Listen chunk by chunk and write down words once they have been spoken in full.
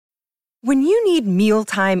When you need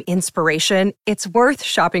mealtime inspiration, it's worth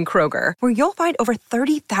shopping Kroger, where you'll find over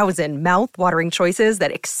 30,000 mouth-watering choices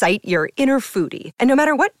that excite your inner foodie. And no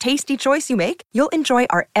matter what tasty choice you make, you'll enjoy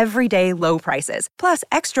our everyday low prices, plus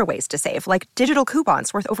extra ways to save, like digital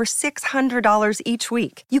coupons worth over $600 each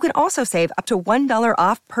week. You can also save up to $1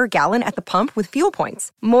 off per gallon at the pump with fuel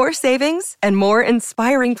points. More savings and more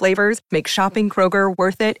inspiring flavors make shopping Kroger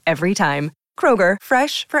worth it every time. Kroger,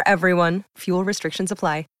 fresh for everyone. Fuel restrictions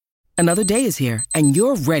apply. Another day is here, and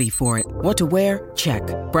you're ready for it. What to wear? Check.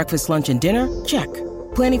 Breakfast, lunch, and dinner? Check.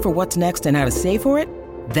 Planning for what's next and how to save for it?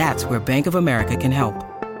 That's where Bank of America can help.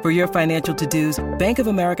 For your financial to-dos, Bank of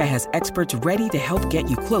America has experts ready to help get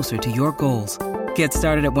you closer to your goals. Get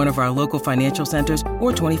started at one of our local financial centers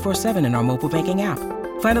or 24/7 in our mobile banking app.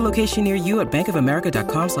 Find a location near you at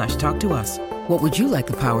bankofamerica.com/talktous. What would you like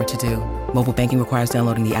the power to do? Mobile banking requires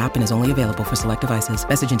downloading the app and is only available for select devices.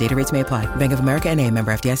 Message and data rates may apply. Bank of America N.A.,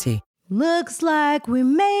 member FDIC. Looks like we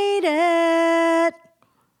made it.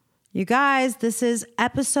 You guys, this is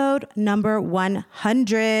episode number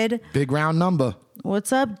 100. Big round number.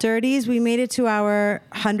 What's up, Dirties? We made it to our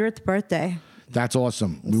 100th birthday. That's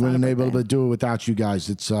awesome. We wouldn't have been able to do it without you guys.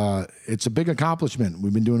 It's a big accomplishment.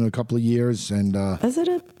 We've been doing it a couple of years, and is it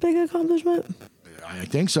a big accomplishment? I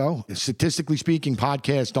think so. Statistically speaking,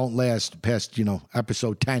 podcasts don't last past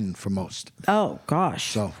episode 10 for most. Oh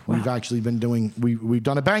gosh. So we've actually been doing. We've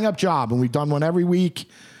done a bang up job, and we've done one every week.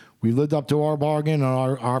 We lived up to our bargain,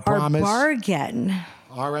 our promise. Our bargain.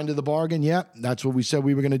 Our end of the bargain, yep. That's what we said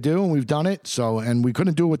we were going to do, and we've done it. So, and we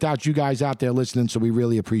couldn't do it without you guys out there listening, so we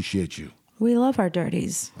really appreciate you. We love our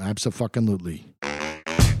Dirties. Abso-fucking-lutely.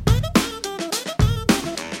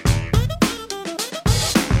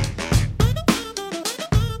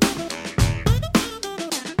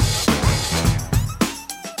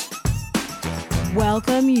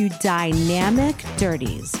 Welcome, you dynamic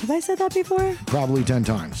Dirties. Have I said that before? Probably 10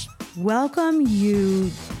 times. Welcome, you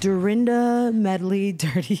Dorinda Medley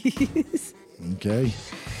Dirties. Okay.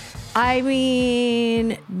 I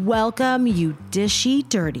mean, welcome, you dishy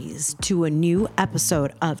Dirties, to a new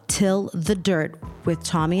episode of Till the Dirt with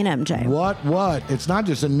Tommy and MJ. What? It's not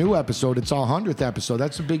just a new episode. It's our 100th episode.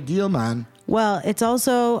 That's a big deal, man. Well, it's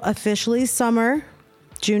also officially summer.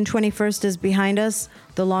 June 21st is behind us,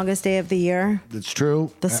 the longest day of the year. It's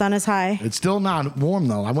true. The sun is high. It's still not warm,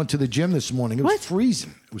 though. I went to the gym this morning. It was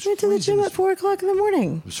freezing. It was went to the gym at 4 o'clock in the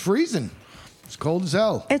morning. It was freezing. It's cold as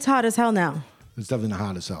hell. It's hot as hell now. It's definitely not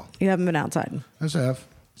hot as hell. You haven't been outside. Yes, I have.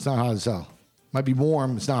 It's not hot as hell. Might be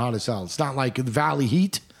warm. It's not hot as hell. It's not like the valley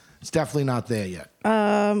heat. It's definitely not there yet.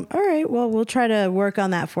 All right. Well, we'll try to work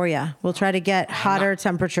on that for you. We'll try to get hotter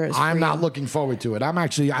temperatures. I'm not looking forward to it. I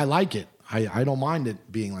like it. I don't mind it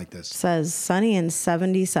being like this. Says sunny and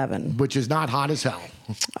 77. Which is not hot as hell.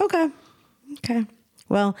 Okay.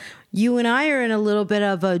 Well, you and I are in a little bit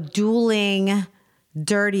of a dueling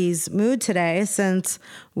Dirties mood today, since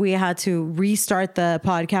we had to restart the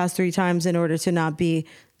podcast 3 times in order to not be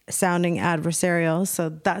sounding adversarial. So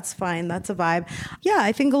that's fine. That's a vibe. Yeah,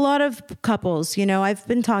 I think a lot of couples, I've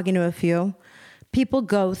been talking to a few. People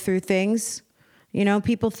go through things.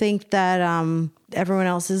 People think that everyone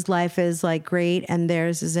else's life is like great and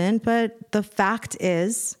theirs isn't. But the fact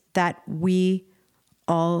is that we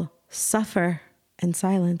all suffer in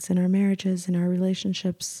silence in our marriages, in our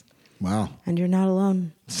relationships. Wow. And you're not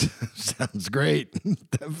alone. Sounds great.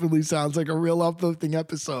 Definitely sounds like a real uplifting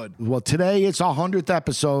episode. Well, today it's our 100th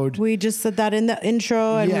episode. We just said that in the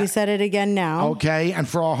intro, and we said it again now. Okay, and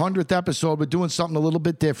for our 100th episode, we're doing something a little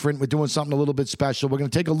bit different. We're doing something a little bit special. We're going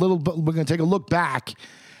to take a look back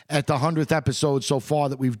at the 100th episode so far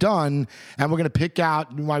that we've done, and we're going to pick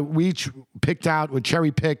out, we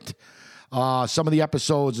cherry-picked some of the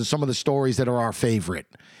episodes and some of the stories that are our favorite.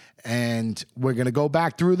 And we're going to go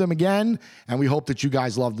back through them again, and we hope that you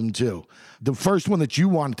guys love them too. The first one that you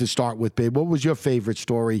wanted to start with, babe, what was your favorite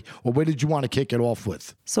story, or where did you want to kick it off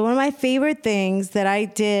with? So one of my favorite things that I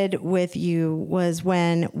did with you was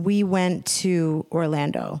when we went to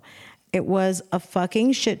Orlando. It was a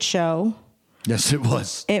fucking shit show. Yes, it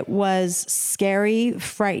was. It was scary,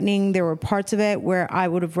 frightening. There were parts of it where I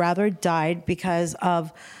would have rather died because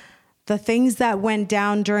of the things that went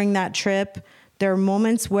down during that trip. There are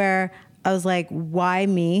moments where I was like, why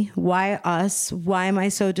me? Why us? Why am I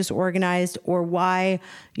so disorganized? Or why,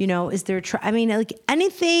 is there, like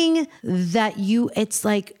anything that it's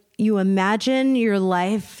like you imagine your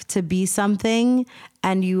life to be something,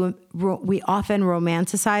 and we often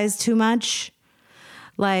romanticize too much.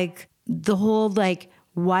 Like the whole,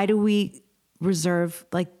 why do we reserve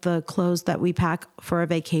the clothes that we pack for a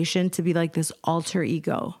vacation to be like this alter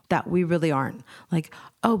ego that we really aren't? Like,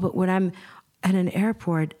 oh, but when I'm at an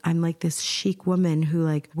airport, I'm like this chic woman who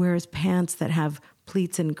like wears pants that have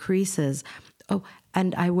pleats and creases. Oh,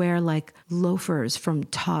 and I wear like loafers from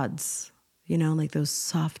Todd's, you know, like those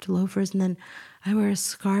soft loafers. And then I wear a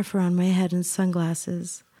scarf around my head and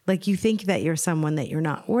sunglasses. Like you think that you're someone that you're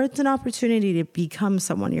not, or it's an opportunity to become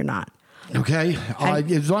someone you're not. Okay.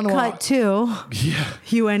 Cut to, yeah.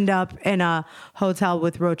 You end up in a hotel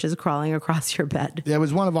with roaches crawling across your bed. It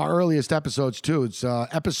was one of our earliest episodes, too. It's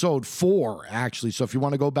episode 4, actually. So if you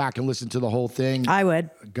want to go back and listen to the whole thing. I would.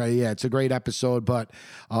 Yeah, it's a great episode. But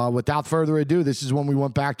without further ado, this is when we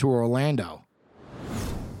went back to Orlando.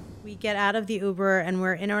 We get out of the Uber and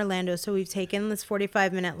we're in Orlando. So we've taken this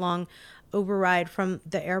 45-minute long Uber ride from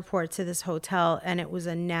the airport to this hotel. And it was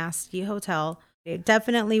a nasty hotel. It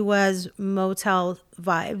definitely was motel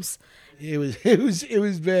vibes. It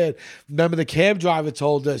was bad. Remember, the cab driver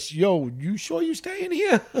told us, "Yo, you sure you staying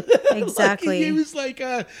here?" Exactly. He was like,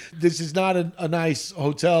 "This is not a nice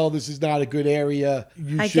hotel. This is not a good area.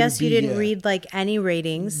 I guess you didn't read like any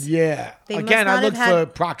ratings. Yeah. Again, I looked for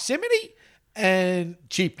proximity and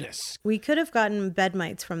cheapness. We could have gotten bed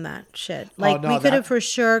mites from that shit. Like we could have for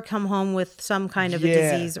sure come home with some kind of a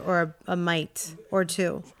disease or a mite or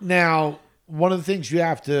two. Now, one of the things you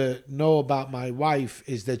have to know about my wife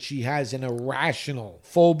is that she has an irrational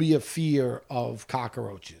fear of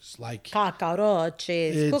cockroaches. Like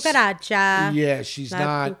cockroaches, cucaracha. Yeah, she's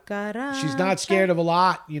not scared of a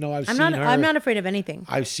lot. You know, I'm not afraid of anything.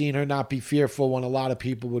 I've seen her not be fearful when a lot of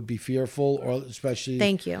people would be fearful, or especially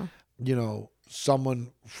Thank you. You know,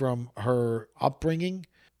 someone from her upbringing.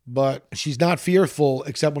 But she's not fearful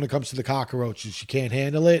except when it comes to the cockroaches. She can't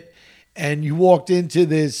handle it. And you walked into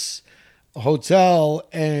this hotel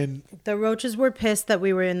and the roaches were pissed that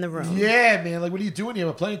we were in the room. Yeah, man. Like, what are you doing here?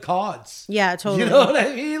 We're playing cards. Yeah, totally. You know what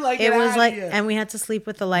I mean? Like, it was like, and we had to sleep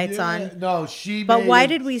with the lights on. No, But why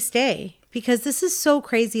did we stay? Because this is so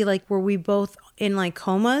crazy. Like, were we both in like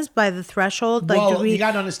comas by the threshold? Like, did we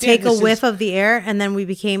take a whiff of the air and then we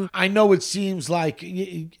became... I know it seems like,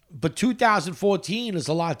 but 2014 is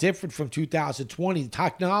a lot different from 2020.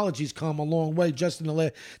 Technology's come a long way just in the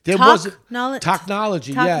last...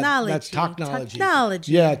 Technology. Yeah, that's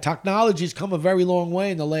technology. Yeah, technology's come a very long way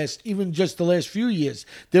in the last, even just the last few years.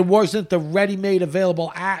 There wasn't the ready-made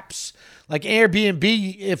available apps. Like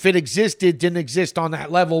Airbnb, if it existed, didn't exist on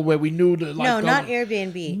that level where we knew to like... No, not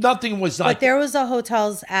Airbnb. Nothing was like... But there was a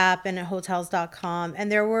Hotels app and a Hotels.com and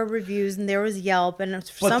there were reviews and there was Yelp and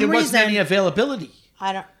for some reason... But there wasn't any availability.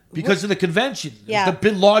 Because of the convention. Yeah. It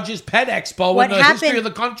was the largest pet expo in the history of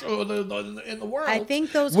the country or in the world. I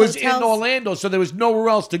think those was hotels... in Orlando, so there was nowhere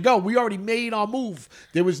else to go. We already made our move.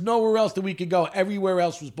 There was nowhere else that we could go. Everywhere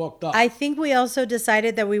else was booked up. I think we also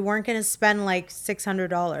decided that we weren't going to spend like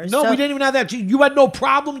 $600. No, we didn't even have that. You had no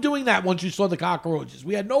problem doing that once you saw the cockroaches.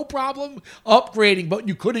 We had no problem upgrading, but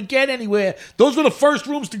you couldn't get anywhere. Those were the first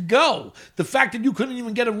rooms to go. The fact that you couldn't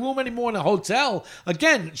even get a room anymore in a hotel.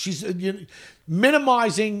 Again, she's...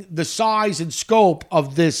 minimizing the size and scope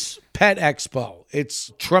of this pet expo. It's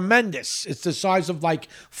tremendous. It's the size of like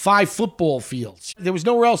 5 football fields. There was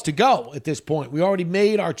nowhere else to go at this point. We already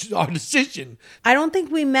made our decision. I don't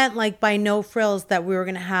think we meant like by no frills that we were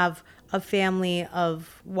going to have a family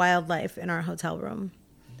of wildlife in our hotel room.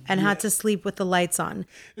 And had to sleep with the lights on.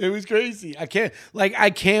 It was crazy. I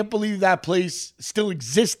can't believe that place still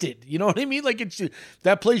existed. You know what I mean? Like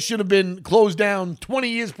that place should have been closed down 20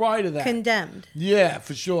 years prior to that. Condemned. Yeah,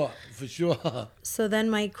 for sure. So then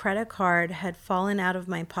my credit card had fallen out of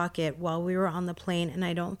my pocket while we were on the plane, and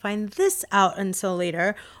I don't find this out until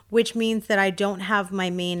later, which means that I don't have my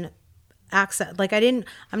main access. Like I'm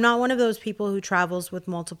not one of those people who travels with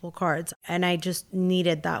multiple cards, and I just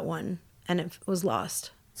needed that one, and it was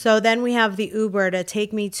lost. So then we have the Uber to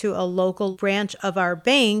take me to a local branch of our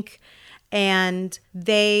bank, and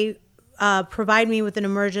they provide me with an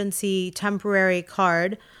emergency temporary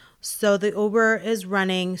card. So the Uber is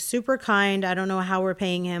running, super kind. I don't know how we're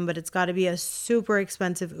paying him, but it's got to be a super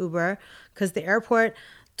expensive Uber because the airport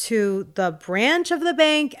to the branch of the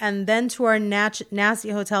bank and then to our nasty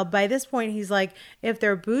hotel. By this point, he's like, if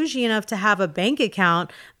they're bougie enough to have a bank account,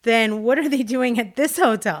 then what are they doing at this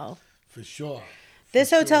hotel? For sure.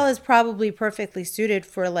 This hotel is probably perfectly suited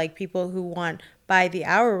for like people who want by the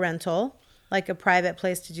hour rental, like a private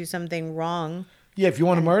place to do something wrong. Yeah, if you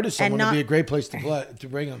want to murder someone, it'd be a great place to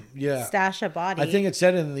bring them. Yeah, stash a body. I think it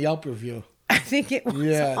said it in the Yelp review. I think it was.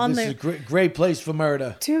 Yeah, on this is a great place for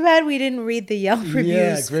murder. Too bad we didn't read the Yelp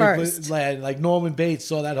reviews first. Like Norman Bates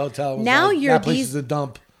saw that hotel. That place is a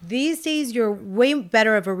dump. These days, you're way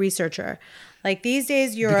better of a researcher. Like these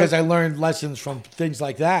days, because I learned lessons from things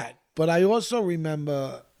like that. But I also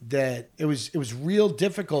remember that it was real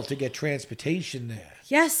difficult to get transportation there.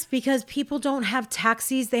 Yes, because people don't have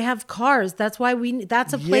taxis; they have cars. That's why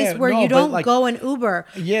that's a place where you don't go and Uber.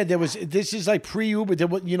 Yeah, this is like pre-Uber.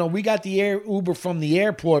 We got the Uber from the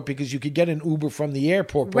airport because you could get an Uber from the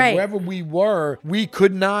airport. But wherever we were, we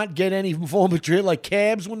could not get any form of trip. Like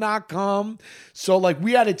cabs would not come. So like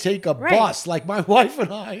we had to take a bus. Like my wife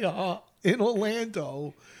and I in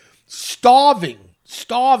Orlando, starving.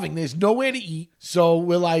 There's nowhere to eat. So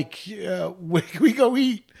we're like, we go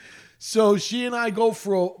eat. So she and I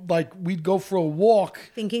we'd go for a walk.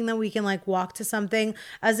 Thinking that we can like walk to something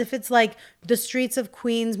as if it's like the streets of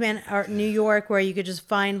Queens, or New York, where you could just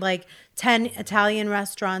find like 10 Italian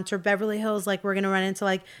restaurants, or Beverly Hills. Like we're going to run into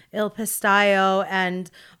like Il Pistaio and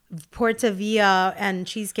Porta Via and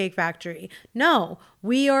Cheesecake Factory. No,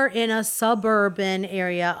 we are in a suburban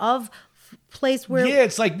area of place where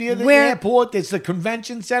it's like near the airport. There's the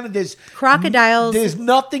convention center. There's crocodiles. There's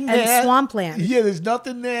nothing there. And swampland. Yeah, there's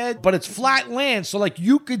nothing there. But it's flat land, so like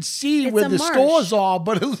you could see where the stores are,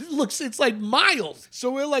 but it's like miles.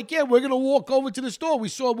 So we're like, we're gonna walk over to the store. We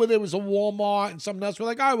saw where there was a Walmart and something else. We're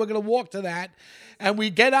like, all right, we're gonna walk to that. And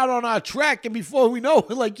we get out on our trek, and before we know it,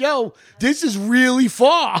 we're like, this is really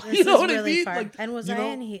far. You know what I mean? Far. Like,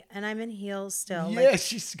 and I'm in heels still. Yeah,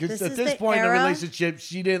 because at this point in the relationship,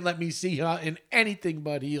 she didn't let me see her in anything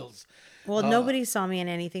but heels. Well, nobody saw me in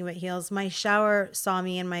anything but heels. My shower saw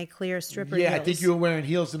me in my clear stripper heels. Yeah, I think you were wearing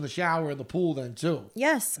heels in the shower in the pool then, too.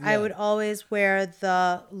 Yes, I would always wear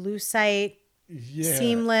the Lucite,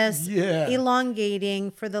 seamless,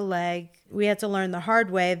 elongating for the leg. We had to learn the hard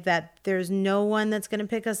way that there's no one that's going to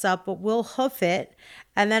pick us up, but we'll hoof it.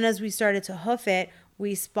 And then as we started to hoof it,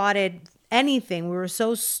 we spotted anything. We were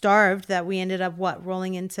so starved that we ended up,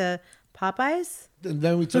 rolling into Popeyes? And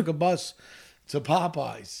then we took a bus to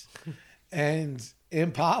Popeyes. And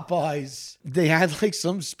in Popeyes, they had like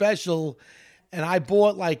some special, and I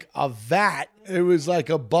bought like a vat. It was like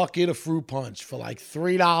a bucket of fruit punch for like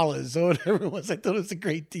 $3 or whatever it was. I thought it was a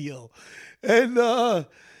great deal. And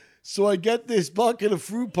so I get this bucket of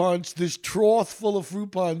fruit punch, this trough full of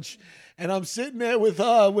fruit punch, and I'm sitting there with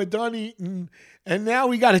her. We're done eating, and now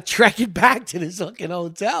we got to trek it back to this fucking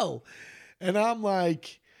hotel. And I'm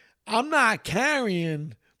like, I'm not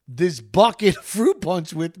carrying this bucket of fruit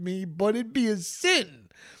punch with me, but it'd be a sin.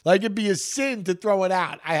 Like, it'd be a sin to throw it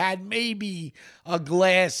out. I had maybe a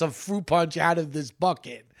glass of fruit punch out of this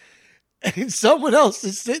bucket. And someone else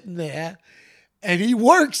is sitting there, and he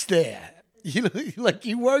works there. You know, like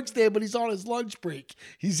he works there, but he's on his lunch break.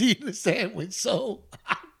 He's eating a sandwich. So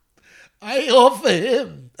I offer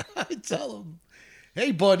him, I tell him,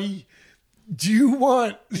 hey, buddy, do you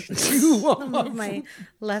want some of my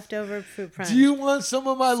leftover fruit punch? Do you want some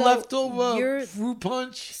of my leftover fruit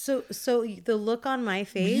punch? So the look on my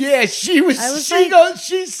face. Yeah, she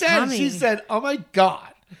said, oh my God.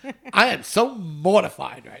 I am so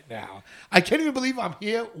mortified right now. I can't even believe I'm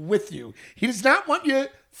here with you. He does not want your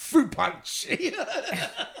fruit punch.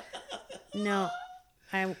 No,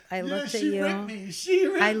 I looked at you. Ripped me. She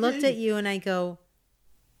ripped I looked me. at you and I go,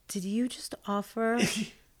 did you just offer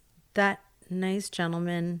that nice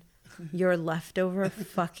gentleman your leftover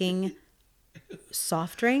fucking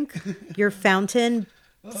soft drink? Your fountain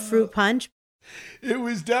fruit punch? It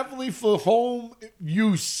was definitely for home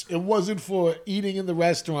use. It wasn't for eating in the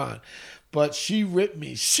restaurant. But she ripped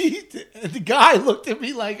me. The guy looked at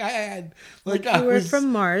me like I had, like I was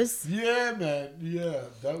from Mars. Yeah, man. Yeah,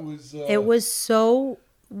 that was. It was so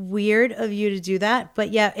weird of you to do that,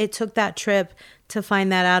 but yeah, it took that trip to find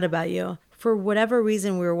that out about you. For whatever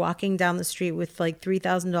reason, we were walking down the street with like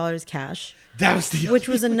 $3,000 cash. That was which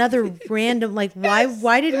was another random, like,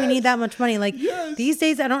 why did we need that much money? Like, these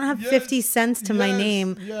days I don't have 50 cents to my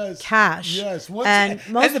name cash. Yes. And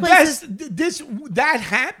most the places... that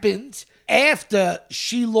happened after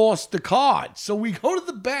she lost the card. So we go to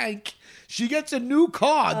the bank. She gets a new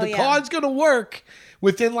card. The card's going to work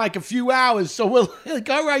within like a few hours. So we're like,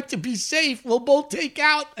 all right, to be safe, we'll both take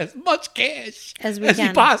out as much cash as we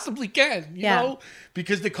possibly can, you know,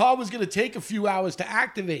 because the card was going to take a few hours to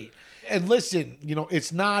activate. And listen, you know,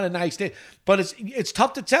 it's not a nice day, but it's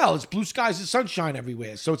tough to tell. It's blue skies and sunshine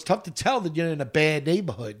everywhere. So it's tough to tell that you're in a bad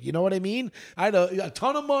neighborhood. You know what I mean? I had a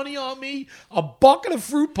ton of money on me, a bucket of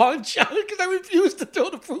fruit punch, because I refused to throw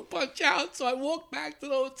the fruit punch out. So I walked back to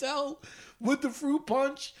the hotel with the fruit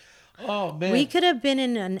punch. Oh, man. We could have been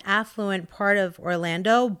in an affluent part of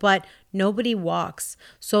Orlando, but nobody walks.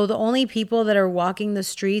 So the only people that are walking the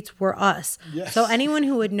streets were us. Yes. So anyone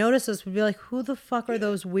who would notice us would be like, who the fuck are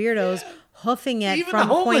those weirdos hoofing it even from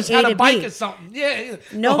the homeless point A had to a bike B? or something. Yeah.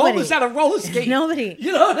 Nobody. The homeless had a roller skate. Nobody.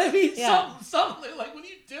 You know what I mean? Yeah. Something. Like, what are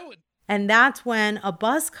you doing? And that's when a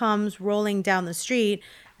bus comes rolling down the street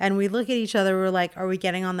and we look at each other. We're like, are we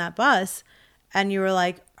getting on that bus? And you were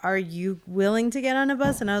like, are you willing to get on a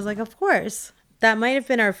bus? And I was like, of course. That might have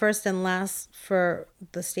been our first and last for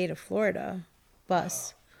the state of Florida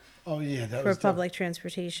bus. Oh, yeah. That for was public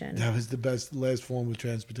transportation. That was the last form of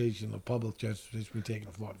transportation, of public transportation we've taken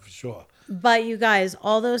in Florida, for sure. But you guys,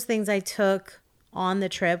 all those things I took on the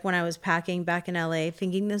trip when I was packing back in LA,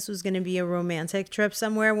 thinking this was going to be a romantic trip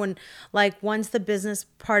somewhere, when like once the business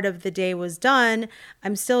part of the day was done,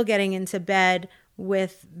 I'm still getting into bed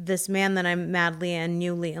with this man that I'm madly and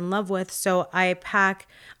newly in love with. So I pack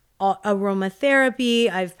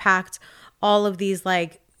aromatherapy. I've packed all of these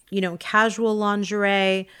like, you know, casual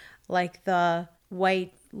lingerie, like the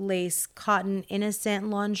white lace cotton innocent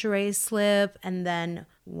lingerie slip. And then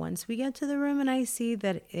once we get to the room and I see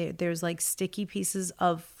that there's like sticky pieces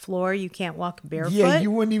of floor, you can't walk barefoot. Yeah,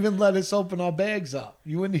 you wouldn't even let us open our bags up.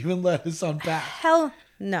 You wouldn't even let us unpack. Hell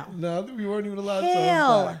no. No, we weren't even allowed to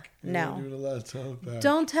unpack. No. We weren't even allowed to unpack.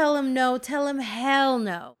 Don't tell him no. Tell him hell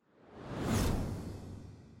no.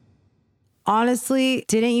 Honestly,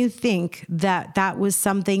 didn't you think that that was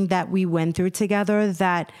something that we went through together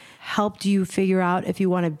that helped you figure out if you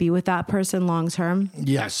want to be with that person long term?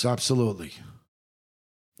 Yes, absolutely.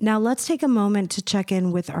 Now let's take a moment to check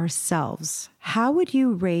in with ourselves. How would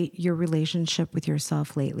you rate your relationship with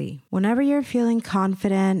yourself lately? Whenever you're feeling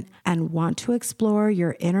confident and want to explore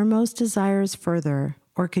your innermost desires further,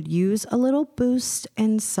 or could use a little boost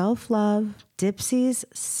in self-love, Dipsy's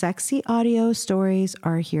sexy audio stories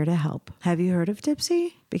are here to help. Have you heard of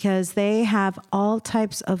Dipsy? Because they have all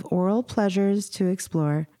types of oral pleasures to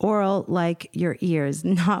explore. Oral like your ears,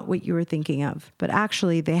 not what you were thinking of. But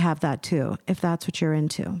actually, they have that too, if that's what you're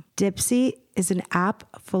into. Dipsy is an app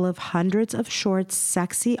full of hundreds of short,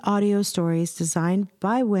 sexy audio stories designed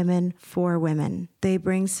by women for women. They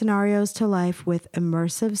bring scenarios to life with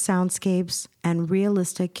immersive soundscapes and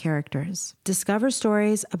realistic characters. Discover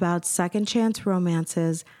stories about second chance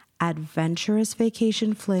romances, adventurous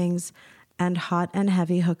vacation flings, and hot and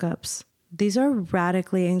heavy hookups. These are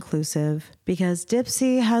radically inclusive because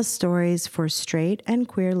Dipsy has stories for straight and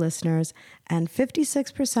queer listeners, and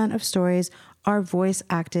 56% of stories are voice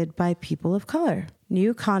acted by people of color.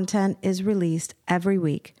 New content is released every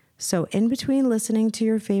week, so in between listening to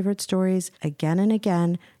your favorite stories again and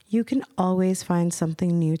again, you can always find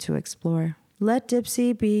something new to explore. Let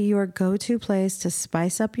Dipsy be your go-to place to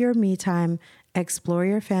spice up your me time, explore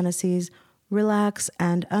your fantasies, relax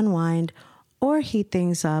and unwind, or heat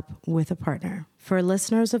things up with a partner. For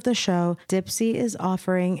listeners of the show, Dipsy is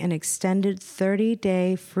offering an extended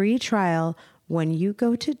 30-day free trial when you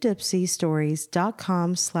go to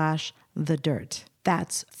dipsystories.com/thedirt.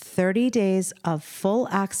 That's 30 days of full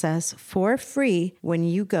access for free when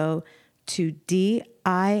you go to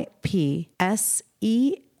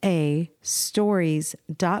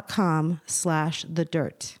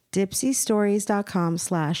dipsystories.com/thedirt.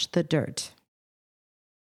 dipsystories.com/thedirt.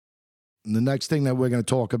 The next thing that we're going to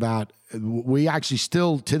talk about, we actually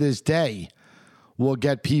still to this day will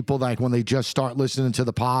get people like when they just start listening to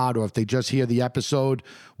the pod or if they just hear the episode,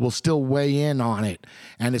 will still weigh in on it.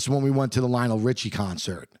 And it's when we went to the Lionel Richie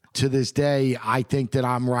concert. To this day, I think that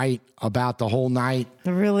I'm right about the whole night.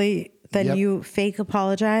 Really? Then Yep. You fake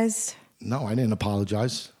apologized? No, I didn't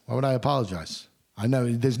apologize. Why would I apologize? I know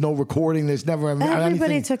there's no recording. There's never Everybody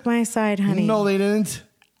anything. took my side, honey. No, they didn't.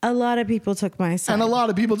 A lot of people took my side. And a lot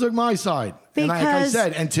of people took my side. Because and like I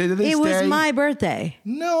said, and to this day. it was my birthday.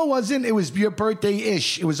 No, it wasn't. It was your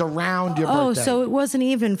birthday-ish. It was around your birthday. Oh, so it wasn't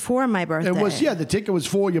even for my birthday. It was, yeah, the ticket was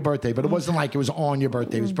for your birthday, but it wasn't like it was on your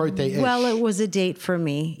birthday. It was birthday-ish. Well, it was a date for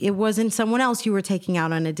me. It wasn't someone else you were taking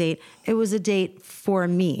out on a date. It was a date for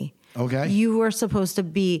me. Okay. You were supposed to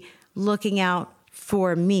be looking out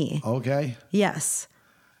for me. Okay. Yes.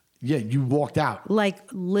 Yeah, you walked out. Like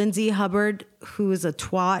Lindsay Hubbard, who is a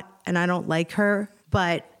twat, and I don't like her,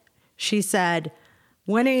 but she said,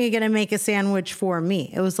 when are you going to make a sandwich for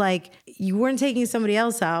me? It was like, you weren't taking somebody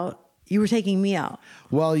else out. You were taking me out.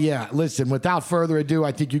 Well, yeah, listen, without further ado,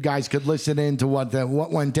 I think you guys could listen in to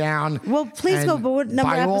what went down. Well, please And go, but what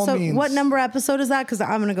number by all episode? means- What number episode is that? Because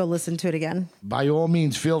I'm going to go listen to it again. By all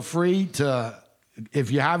means, feel free to,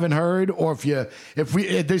 if you haven't heard, or if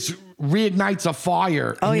this reignites a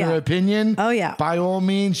fire in your opinion. Oh, yeah. By all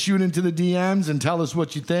means, shoot into the DMs and tell us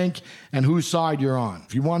what you think and whose side you're on.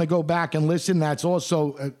 If you want to go back and listen, that's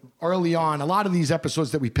also early on. A lot of these episodes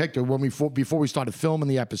that we picked are before we started filming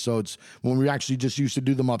the episodes, when we actually just used to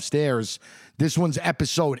do them upstairs. This one's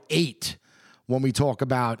episode 8 when we talk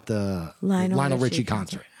about the Lionel Richie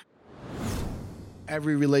concert.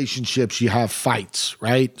 Every relationship, you have fights,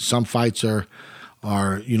 right? Some fights are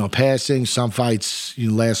are, passing. Some fights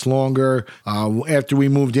last longer. After we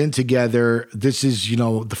moved in together, this is,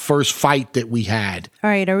 the first fight that we had. All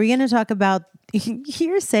right. Are we going to talk about,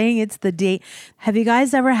 you're saying it's the date. Have you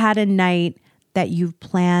guys ever had a night that you've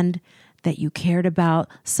planned, that you cared about,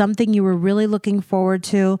 something you were really looking forward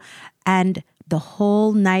to, and the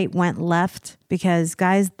whole night went left? Because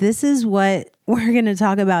guys, this is what we're going to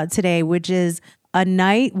talk about today, which is a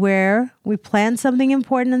night where we planned something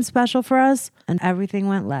important and special for us and everything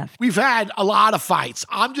went left. We've had a lot of fights.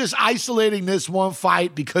 I'm just isolating this one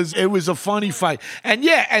fight because it was a funny fight. And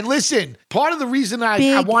listen, part of the reason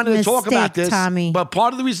I wanted to talk about this, Tommy. But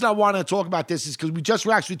part of the reason I wanted to talk about this is because we just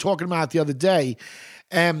were actually talking about it the other day.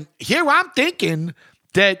 And here I'm thinking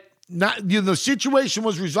that the situation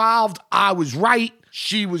was resolved. I was right.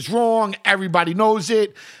 She was wrong. Everybody knows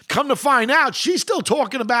it. Come to find out, she's still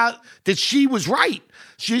talking about that she was right.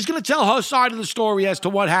 She's going to tell her side of the story as to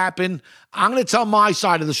what happened. I'm going to tell my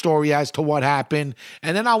side of the story as to what happened.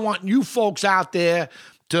 And then I want you folks out there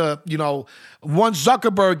to, once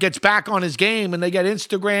Zuckerberg gets back on his game and they get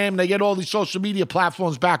Instagram, they get all these social media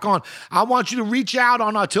platforms back on, I want you to reach out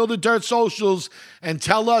on our Till the Dirt socials and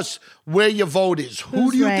tell us where your vote is.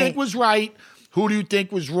 Who do you think was right? Who do you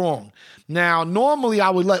think was wrong? Now, normally I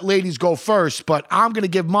would let ladies go first, but I'm going to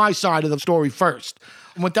give my side of the story first.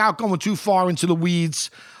 Without going too far into the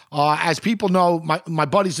weeds, as people know, my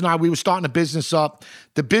buddies and I, we were starting a business up.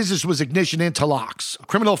 The business was Ignition Interlocks,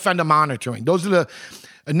 criminal offender monitoring. Those are the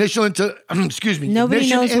Nobody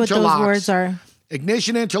knows what those words are.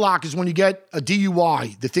 Ignition interlock is when you get a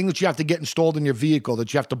DUI, the thing that you have to get installed in your vehicle,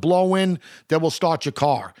 that you have to blow in, that will start your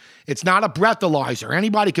car. It's not a breathalyzer.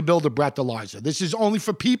 Anybody can build a breathalyzer. This is only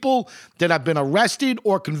for people that have been arrested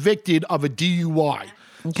or convicted of a DUI.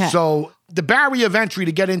 Okay. So the barrier of entry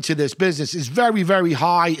to get into this business is very, very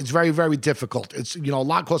high. It's very, very difficult. It's,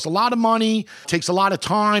 costs a lot of money, takes a lot of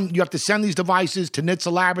time. You have to send these devices to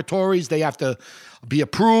NHTSA laboratories. They have to be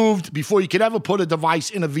approved before you could ever put a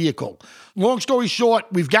device in a vehicle. Long story short,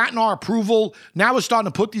 we've gotten our approval. Now we're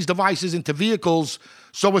starting to put these devices into vehicles,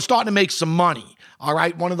 so we're starting to make some money. All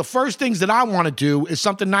right, one of the first things that I want to do is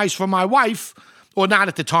something nice for my wife, or not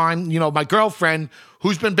at the time, my girlfriend,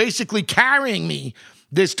 who's been basically carrying me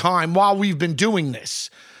this time while we've been doing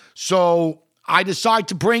this. So I decide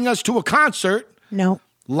to bring us to a concert. No.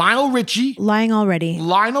 Lionel Richie. Lying already.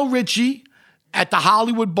 Lionel Richie at the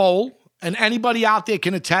Hollywood Bowl. And anybody out there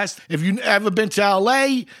can attest. If you've ever been to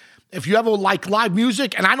LA, if you ever like live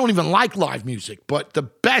music, and I don't even like live music, but the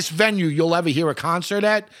best venue you'll ever hear a concert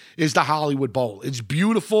at is the Hollywood Bowl. It's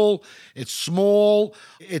beautiful. It's small.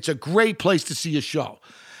 It's a great place to see a show.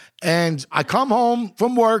 And I come home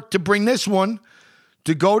from work to bring this one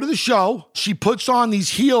to go to the show. She puts on these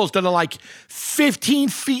heels that are like 15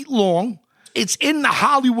 feet long. It's in the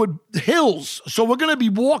Hollywood Hills, so we're going to be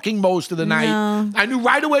walking most of the night. No. I knew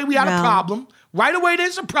right away we had a problem. Right away,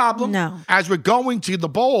 there's a problem. No. As we're going to the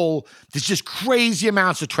bowl, there's just crazy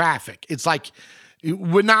amounts of traffic. It's like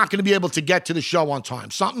we're not going to be able to get to the show on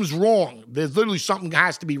time. Something's wrong. There's literally something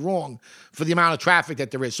has to be wrong for the amount of traffic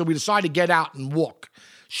that there is. So we decided to get out and walk.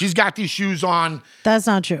 She's got these shoes on. That's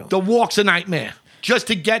not true. The walk's a nightmare. Just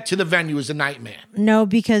to get to the venue is a nightmare. No,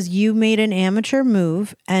 because you made an amateur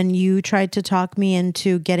move and you tried to talk me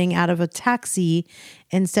into getting out of a taxi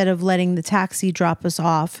instead of letting the taxi drop us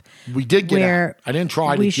off. We did get out. I didn't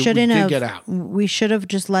try to. We did get out. We should have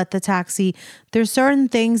just let the taxi. There's certain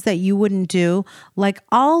things that you wouldn't do. Like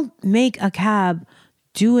I'll make a cab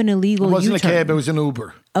do an illegal U-turn. It wasn't a cab. It was an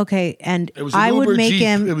Uber. Okay, and it was an I Uber would make Jeep.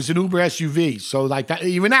 him. It was an Uber SUV. So like that,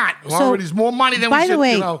 even that already is more money than we should. By the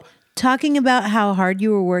way, talking about how hard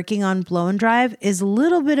you were working on Blow and Drive is a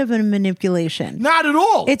little bit of a manipulation. Not at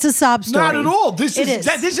all. It's a sob story. Not at all. This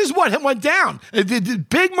is what went down. The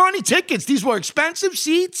big money tickets. These were expensive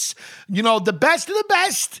seats. The best of the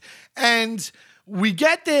best. And we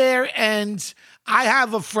get there, and I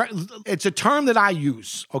have a friend. It's a term that I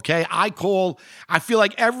use. Okay, I feel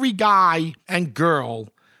like every guy and girl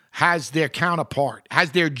has their counterpart,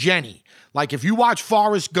 has their Jenny. Like if you watch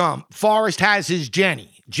Forrest Gump, Forrest has his Jenny.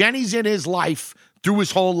 Jenny's in his life through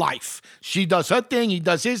his whole life. She does her thing, he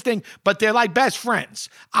does his thing, but they're like best friends.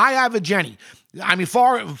 I have a Jenny. I mean,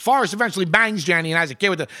 Forrest eventually bangs Jenny and has a kid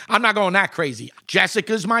with her. I'm not going that crazy.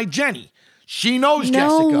 Jessica's my Jenny. She knows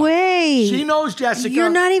Jessica. No way. She knows Jessica. You're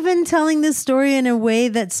not even telling this story in a way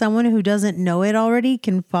that someone who doesn't know it already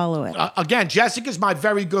can follow it. Again, Jessica's my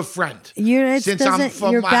very good friend. You're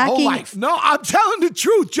whole life. No, I'm telling the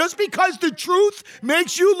truth. Just because the truth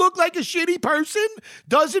makes you look like a shitty person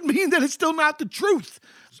doesn't mean that it's still not the truth.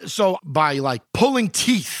 So by like pulling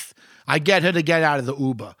teeth, I get her to get out of the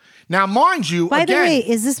Uber. Now, mind you, by the way,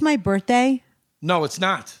 is this my birthday? No, it's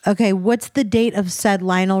not. Okay, what's the date of said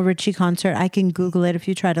Lionel Richie concert? I can Google it if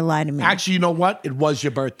you try to lie to me. Actually, you know what? It was your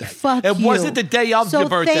birthday. Fuck it you. wasn't the day of your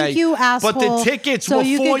birthday. Thank you, asshole. But the tickets So were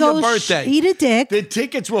you for can your go birthday. eat a dick. The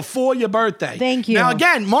tickets were for your birthday. Thank you. Now,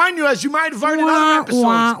 again, mind you, as you might have heard in other episodes,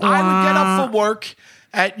 I would get up for work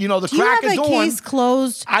at, the Do you crack have of a dawn. case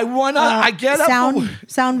closed? I get up for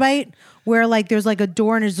sound bite where like there's like a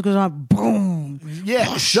door and it just goes on boom.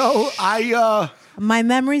 Yeah, so My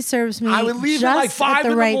memory serves me. I would leave just at like 5 at the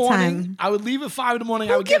in the right morning. time. I would leave at 5 in the morning.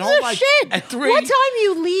 Who I would get gives home a like shit? at 3. What time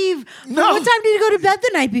you leave? No. What time did you go to bed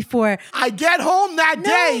the night before? I get home that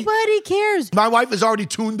day. Nobody cares. My wife is already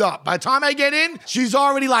tuned up. By the time I get in, she's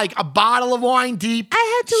already like a bottle of wine deep.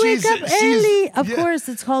 I had to wake up early. Of course,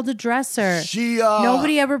 it's called a dresser.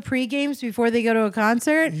 Nobody ever pre-games before they go to a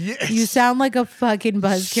concert. Yes. You sound like a fucking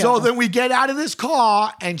buzzkill. So then we get out of this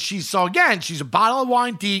car, and she's a bottle of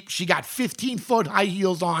wine deep. She got 15-foot high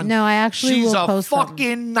heels on. No, I actually She's will a post them.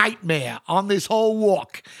 fucking nightmare on this whole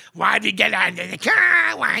walk. Why'd you get out of the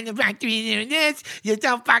car? Why the fuck are you doing this? You're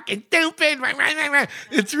so fucking stupid.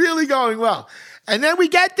 It's really going well. And then we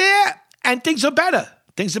get there, and things are better.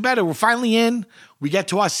 We're finally in. We get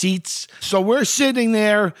to our seats. So we're sitting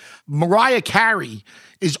there. Mariah Carey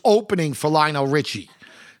is opening for Lionel Richie.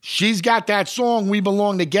 She's got that song, We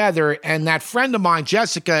Belong Together, and that friend of mine,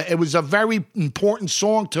 Jessica, it was a very important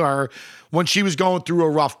song to her when she was going through a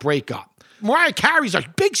rough breakup. Mariah Carey's a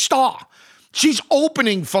big star. She's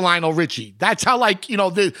opening for Lionel Richie. That's how,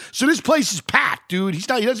 so this place is packed, dude. He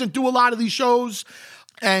doesn't do a lot of these shows,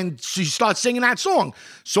 and she starts singing that song.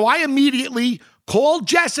 So I immediately called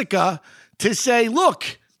Jessica to say,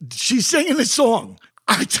 look, she's singing this song.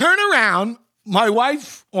 I turn around. My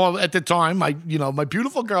wife, or at the time, my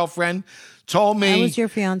beautiful girlfriend, told me, I was your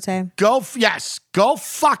fiance. Go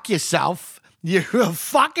fuck yourself. You're a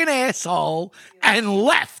fucking asshole, and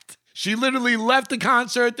left. She literally left the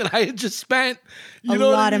concert that I had just spent. A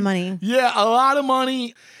lot of money. Yeah, a lot of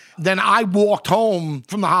money. Then I walked home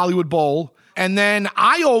from the Hollywood Bowl, and then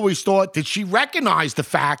I always thought that she recognized the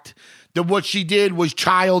fact that what she did was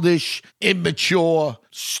childish, immature,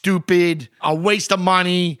 stupid, a waste of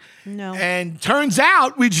money. No. And turns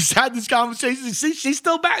out we just had this conversation. See, she's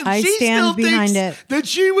still back. I she stand still behind thinks it. that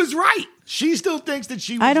she was right. She still thinks that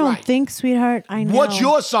she was right. I don't think, sweetheart. I know. What's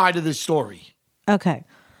your side of this story? Okay.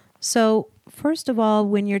 So, first of all,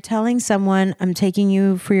 when you're telling someone, I'm taking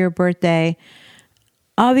you for your birthday,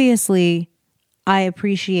 obviously, I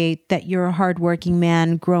appreciate that you're a hardworking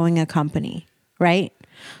man growing a company, right?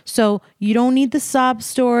 So you don't need the sob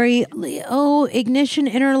story. Oh, ignition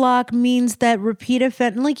interlock means that repeat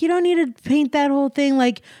offender. Like, you don't need to paint that whole thing.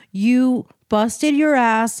 Like, you busted your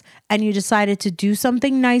ass and you decided to do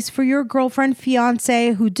something nice for your girlfriend,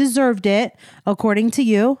 fiance, who deserved it, according to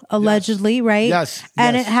you, allegedly, right? Yes.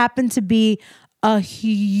 And yes. it happened to be a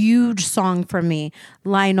huge song for me.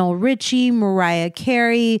 Lionel Richie, Mariah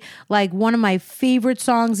Carey. Like, one of my favorite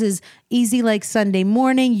songs is Easy Like Sunday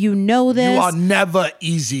Morning. You know this. You are never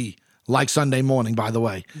easy like Sunday Morning, by the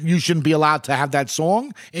way. You shouldn't be allowed to have that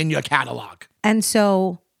song in your catalog. And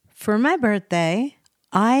so for my birthday,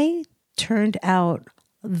 I turned out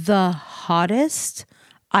the hottest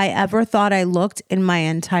I ever thought I looked in my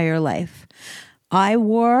entire life. I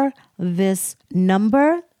wore this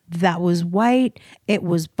number that was white. It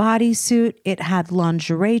was bodysuit. It had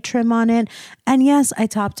lingerie trim on it. And yes, I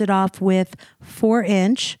topped it off with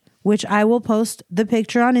 4-inch, which I will post the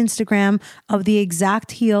picture on Instagram of the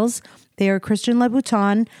exact heels. They are Christian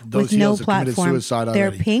Louboutin with no platform.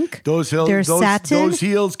 They're pink. They're satin. Those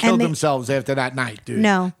heels killed themselves after that night, dude.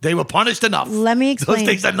 No. They were punished enough. Let me explain. Those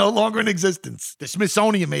things are no longer in existence. The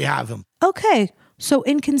Smithsonian may have them. Okay. So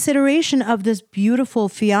in consideration of this beautiful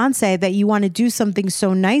fiance that you want to do something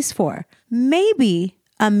so nice for, maybe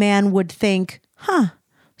a man would think,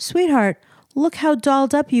 sweetheart, look how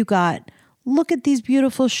dolled up you got. Look at these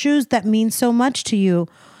beautiful shoes that mean so much to you.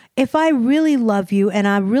 If I really love you and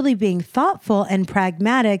I'm really being thoughtful and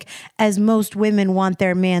pragmatic, as most women want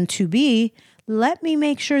their man to be, let me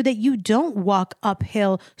make sure that you don't walk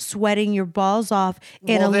uphill sweating your balls off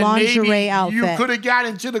in a lingerie outfit. You could have got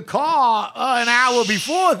into the car an hour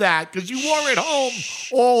before that because you were at home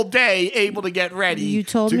all day able to get ready. You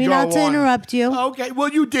told me not to interrupt you. Okay, well,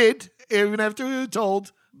 you did, even after you were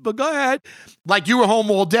told. But go ahead. Like, you were home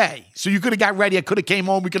all day. So you could have got ready. I could have came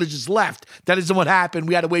home. We could have just left. That isn't what happened.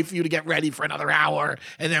 We had to wait for you to get ready for another hour.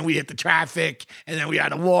 And then we hit the traffic. And then we had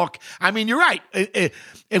to walk. I mean, you're right.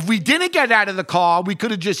 If we didn't get out of the car, we could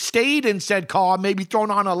have just stayed in said car, maybe thrown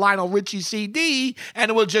on a Lionel Richie CD, and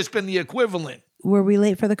it would have just been the equivalent. Were we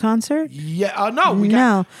late for the concert? Yeah.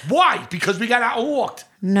 No. Why? Because we got out and walked.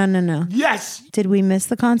 No. Yes. Did we miss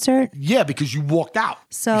the concert? Yeah, because you walked out.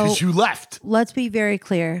 So because you left. Let's be very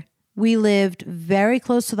clear. We lived very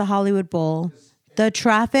close to the Hollywood Bowl. The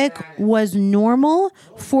traffic was normal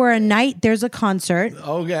for a night. There's a concert.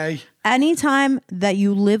 Okay. Anytime that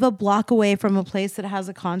you live a block away from a place that has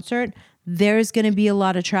a concert, there's going to be a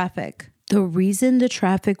lot of traffic. The reason the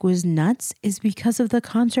traffic was nuts is because of the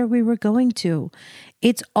concert we were going to.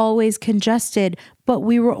 It's always congested, but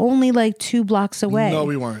we were only like 2 blocks away. No,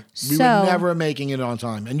 we weren't. We were never making it on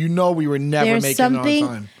time. And you know we were never making it on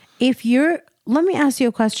time. Let me ask you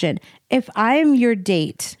a question. If I'm your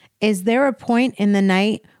date, is there a point in the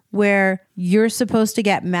night where you're supposed to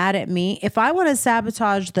get mad at me? If I want to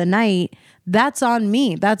sabotage the night, that's on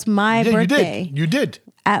me. That's my birthday. You did.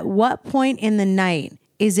 At what point in the night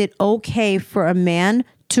is it okay for a man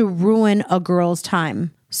to ruin a girl's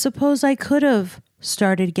time? Suppose I could have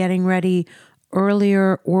started getting ready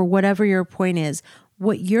earlier or whatever your point is.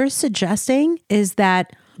 What you're suggesting is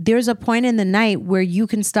that there's a point in the night where you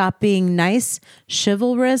can stop being nice,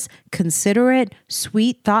 chivalrous, considerate,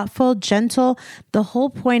 sweet, thoughtful, gentle. The whole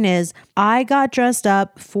point is I got dressed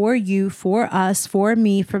up for you, for us, for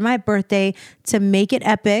me, for my birthday to make it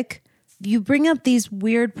epic. You bring up these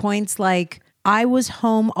weird points like I was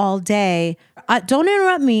home all day. Don't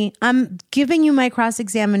interrupt me. I'm giving you my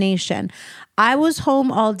cross-examination. I was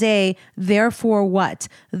home all day. Therefore what?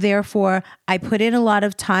 Therefore, I put in a lot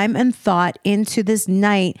of time and thought into this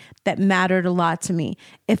night that mattered a lot to me.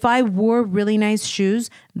 If I wore really nice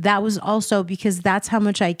shoes, that was also because that's how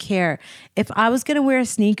much I care. If I was going to wear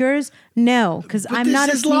sneakers, no, because I'm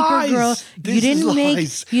not a sneaker girl. You didn't date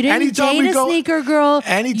a sneaker girl.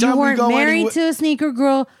 You weren't married to a sneaker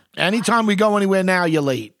girl. Anytime we go anywhere now, you're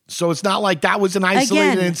late. So it's not like that was an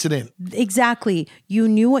isolated incident. Exactly. You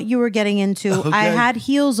knew what you were getting into. Okay. I had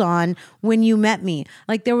heels on when you met me.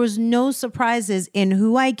 Like there was no surprises in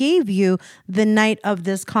who I gave you the night of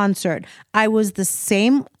this concert. I was the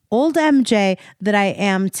same old MJ that I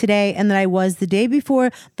am today and that I was the day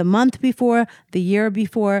before, the month before, the year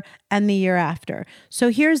before, and the year after. So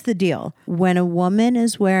here's the deal. When a woman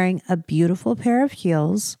is wearing a beautiful pair of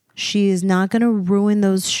heels, she is not going to ruin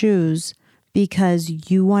those shoes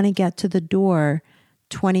because you want to get to the door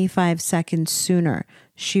 25 seconds sooner.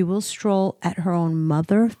 She will stroll at her own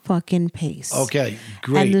motherfucking pace. Okay,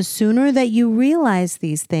 great. And the sooner that you realize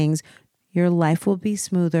these things, your life will be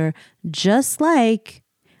smoother. Just like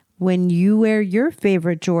when you wear your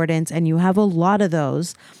favorite Jordans and you have a lot of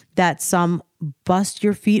those that some bust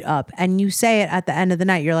your feet up and you say it at the end of the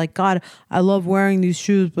night. You're like, God, I love wearing these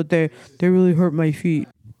shoes, but they really hurt my feet.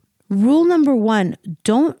 Rule number 1,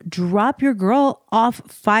 don't drop your girl off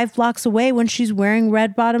 5 blocks away when she's wearing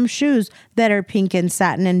red bottom shoes that are pink and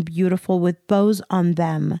satin and beautiful with bows on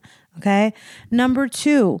them. Okay. Number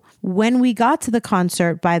 2, when we got to the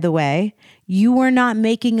concert, by the way, you were not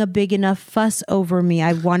making a big enough fuss over me.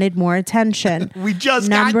 I wanted more attention. We just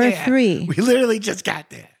got there. Number 3. We literally just got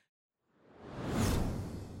there.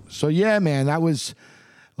 So yeah, man, that was...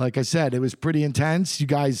 Like I said, it was pretty intense. You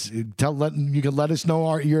guys, you can let us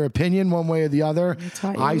know your opinion one way or the other.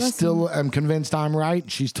 I still am convinced I'm right.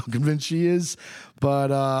 She's still convinced she is.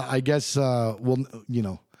 But I guess we'll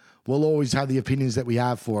always have the opinions that we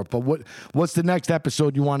have for it. But what's the next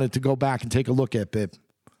episode you wanted to go back and take a look at, Bib?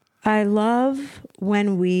 I love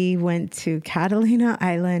when we went to Catalina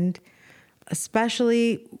Island,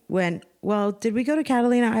 especially when, did we go to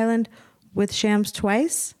Catalina Island with Shams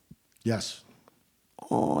twice? Yes.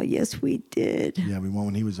 Oh, yes, we did. Yeah, we went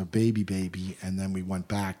when he was a baby, and then we went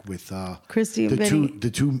back with Christy and the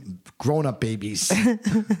two grown-up babies.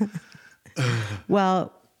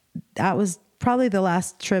 Well, that was probably the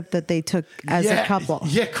last trip that they took as a couple.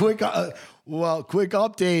 Yeah, quick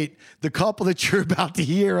update. The couple that you're about to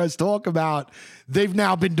hear us talk about, they've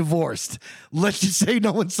now been divorced. Let's just say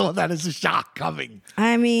no one saw that as a shock coming.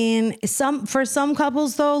 I mean, for some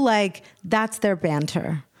couples, though, like, that's their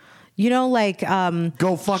banter. You know, like,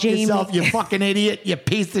 go fuck yourself, you fucking idiot, you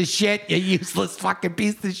piece of shit, you useless fucking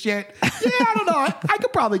piece of shit. Yeah, I don't know. I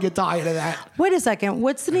could probably get tired of that. Wait a second.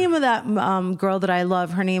 What's the name of that girl that I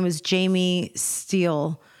love? Her name is Jamie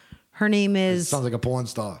Steele. Her name is... Sounds like a porn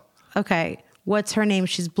star. Okay. What's her name?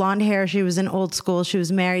 She's blonde hair. She was in Old School. She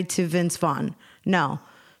was married to Vince Vaughn. No.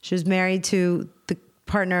 She was married to the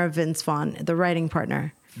partner of Vince Vaughn, the writing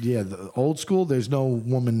partner. Yeah, the Old School, there's no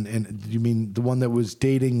woman in... You mean the one that was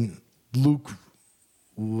dating...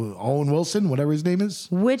 Owen Wilson, whatever his name is.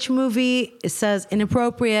 Which movie says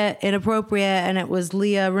inappropriate, and it was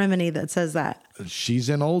Leah Remini that says that? She's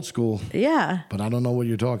in Old School. Yeah. But I don't know what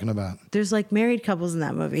you're talking about. There's like married couples in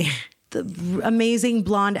that movie. the amazing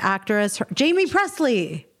blonde actress, Jamie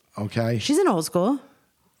Presley. Okay. She's in Old School.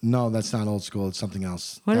 No, that's not Old School. It's something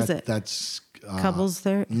else. What is it? That's Couples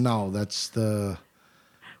there. No, that's the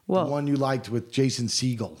one you liked with Jason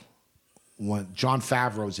Segel. John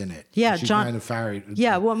Favreau's in it. Yeah, she's John. married to Favreau.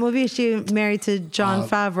 Yeah, what movie is she married to John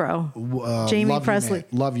Favreau? Jamie Presley.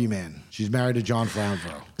 Love You Man. She's married to John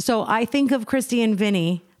Favreau. So I think of Christy and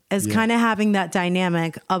Vinny as kind of having that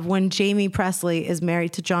dynamic of when Jamie Presley is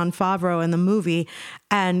married to John Favreau in the movie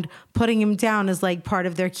and putting him down as like part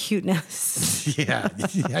of their cuteness. Yeah,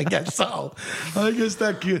 I guess so. I guess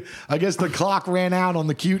the clock ran out on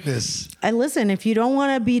the cuteness. And listen, if you don't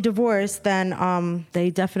want to be divorced, then they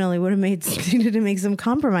definitely would have needed to make some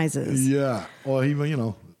compromises. Yeah. Or he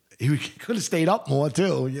could have stayed up more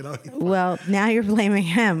too, Well, now you're blaming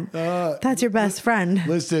him. That's your best friend.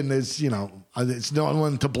 Listen, it's no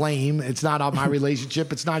one to blame. It's not my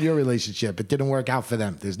relationship. It's not your relationship. It didn't work out for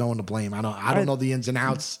them. There's no one to blame. I don't know the ins and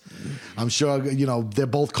outs. I'm sure they're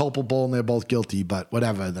both culpable and they're both guilty. But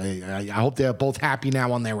whatever. I hope they're both happy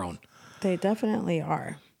now on their own. They definitely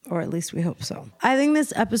are. Or at least we hope so. I think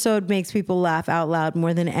this episode makes people laugh out loud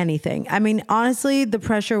more than anything. I mean, honestly, the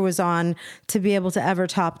pressure was on to be able to ever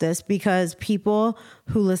top this because people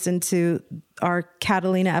who listened to our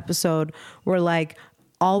Catalina episode were like,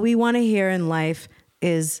 all we want to hear in life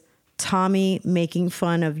is Tommy making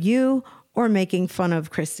fun of you or making fun of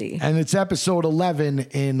Christy. And it's episode 11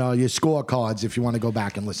 in your scorecards if you want to go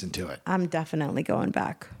back and listen to it. I'm definitely going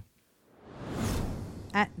back.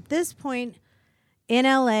 At this point in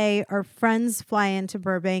LA, our friends fly into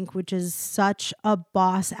Burbank, which is such a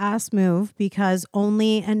boss-ass move because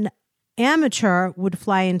only an amateur would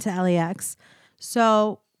fly into LAX.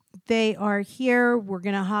 So they are here. We're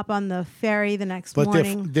going to hop on the ferry the next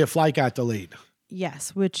morning. But their flight got delayed.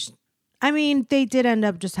 Yes, which, I mean, they did end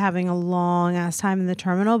up just having a long-ass time in the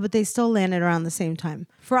terminal, but they still landed around the same time.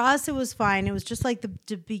 For us, it was fine. It was just like the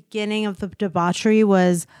beginning of the debauchery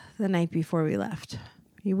was the night before we left.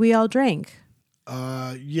 We all drank.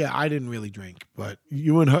 Yeah, I didn't really drink, but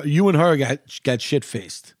you and her got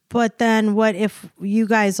shit-faced. But then what if you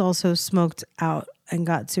guys also smoked out and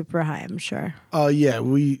got super high, I'm sure. Oh, yeah,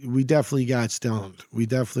 we definitely got stoned. We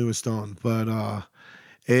definitely were stoned. But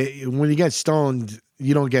when you get stoned,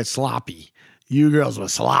 you don't get sloppy. You girls were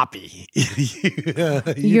sloppy.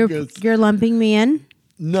 You're lumping me in?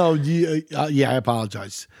 No, yeah, I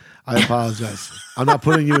apologize. I'm not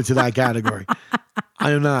putting you into that category.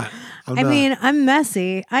 I am not. I mean, I'm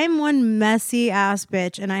messy. I'm one messy ass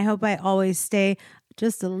bitch, and I hope I always stay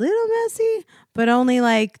just a little messy, but only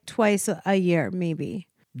like twice a year, maybe.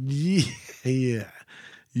 Yeah.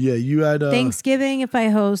 You had Thanksgiving. If I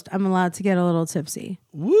host, I'm allowed to get a little tipsy.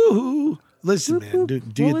 Woohoo! Listen, man, do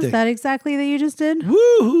your what was thing. that exactly that you just did?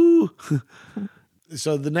 Woohoo!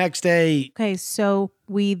 So the next day. Okay, so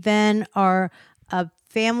we then are a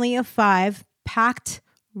family of 5, packed,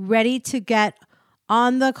 ready to get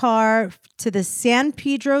on the car to the San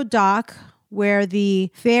Pedro dock, where the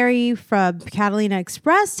ferry from Catalina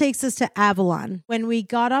Express takes us to Avalon. When we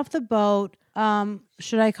got off the boat,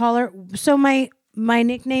 should I call her? So my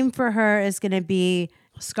nickname for her is going to be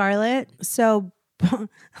Scarlett. So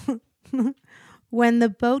when the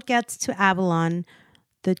boat gets to Avalon,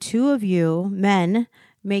 the two of you men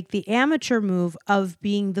make the amateur move of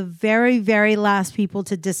being the very, very last people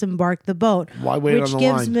to disembark the boat. Why wait on the which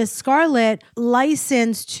gives line? Miss Scarlett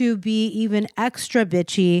license to be even extra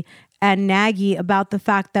bitchy and naggy about the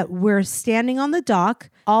fact that we're standing on the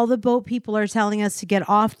dock. All the boat people are telling us to get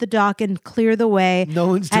off the dock and clear the way. No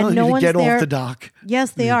one's telling you to get off the dock.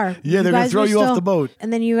 Yes, they are. Yeah, they're going to throw you off the boat.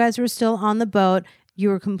 And then you guys were still on the boat. You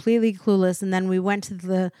were completely clueless. And then we went to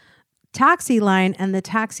the taxi line, and the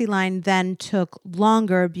taxi line then took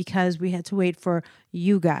longer because we had to wait for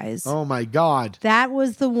you guys. Oh my God. That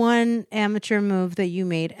was the one amateur move that you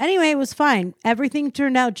made. Anyway, it was fine. Everything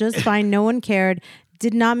turned out just fine. No one cared.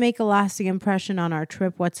 Did not make a lasting impression on our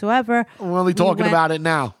trip whatsoever. We're only talking about it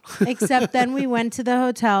now. Except then we went to the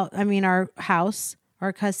hotel, our house,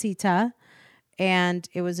 our casita, and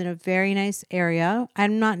it was in a very nice area.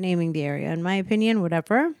 I'm not naming the area, in my opinion,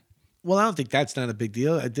 whatever. Well, I don't think that's not a big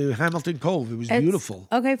deal. The Hamilton Cove, it was beautiful.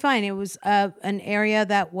 Okay, fine. It was an area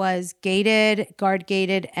that was gated, guard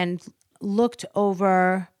gated, and looked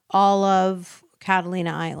over all of Catalina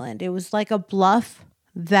Island. It was like a bluff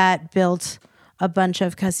that built a bunch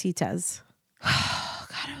of casitas. Oh,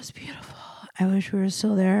 God, it was beautiful. I wish we were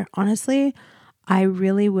still there. Honestly, I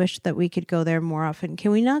really wish that we could go there more often. Can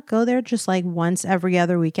we not go there just like once every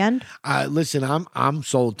other weekend? Listen, I'm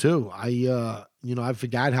sold too. I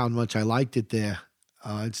forgot how much I liked it there.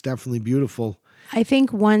 It's definitely beautiful. I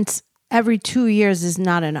think once every 2 years is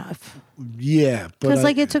not enough. Yeah, because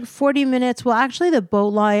like it took 40 minutes. Well, actually, the boat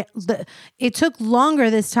line it took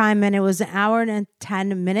longer this time, and it was an hour and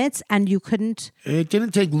 10 minutes, and you couldn't. It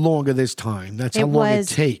didn't take longer this time. That's how long it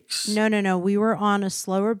takes. No. We were on a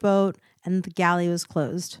slower boat, and the galley was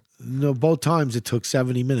closed. No, both times it took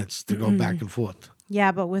 70 minutes to go back and forth.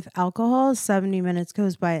 Yeah, but with alcohol, 70 minutes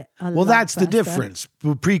goes by a lot Well, that's faster. the difference.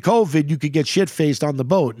 Pre-COVID, you could get shit-faced on the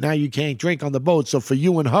boat. Now you can't drink on the boat. So for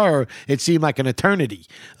you and her, it seemed like an eternity.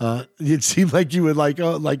 It seemed like you were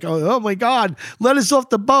oh my God, let us off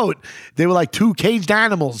the boat. They were like two caged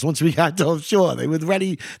animals once we got to shore. They were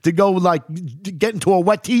ready to go like get into a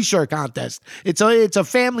wet T-shirt contest. It's a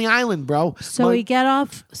family island, bro. So we get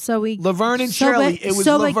off. Laverne and Shirley. It was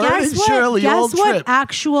Laverne and Shirley all trip.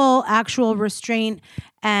 Guess what? Actual restraint.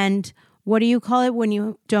 And what do you call it when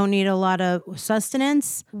you don't need a lot of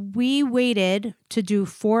sustenance? We waited to do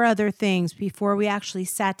 4 other things before we actually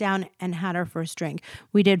sat down and had our first drink.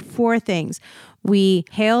 We did 4 things. We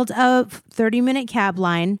hailed a 30-minute cab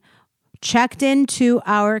line, checked into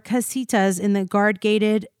our casitas in the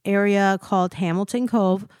guard-gated area called Hamilton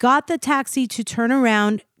Cove, got the taxi to turn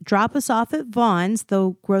around, drop us off at Vaughn's,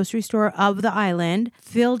 the grocery store of the island,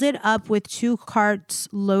 filled it up with 2 carts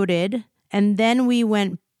loaded, and then we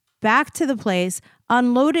went back to the place,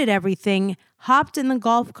 unloaded everything, hopped in the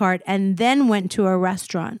golf cart, and then went to a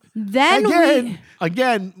restaurant. Then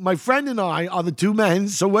Again, my friend and I are the 2 men,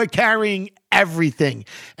 so we're carrying everything.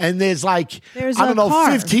 And there's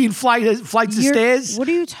 15 flights of stairs. What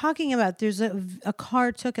are you talking about? There's a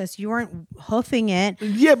car took us. You weren't hoofing it.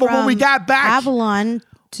 Yeah, but when we got back, Avalon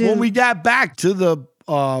to when we got back to the place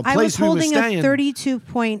we were staying, I was holding a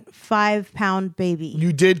 32.5 pound baby.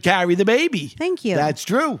 You did carry the baby. Thank you. That's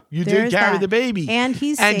true. You did carry the baby. And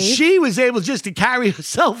he's and safe. She was able just to carry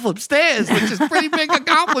herself upstairs, which is a pretty big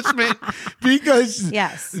accomplishment because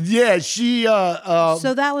she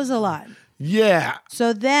so that was a lot. Yeah.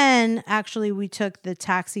 So then actually we took the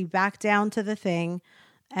taxi back down to the thing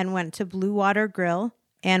and went to Blue Water Grill,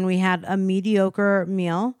 and we had a mediocre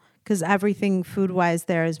meal. Because everything food-wise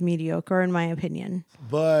there is mediocre, in my opinion.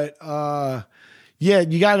 But,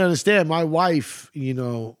 you got to understand, my wife,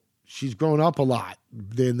 she's grown up a lot.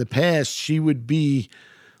 In the past, she would be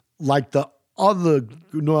like the other,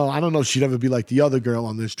 I don't know if she'd ever be like the other girl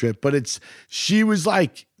on this trip, but she was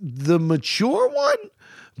like the mature one,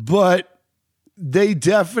 but they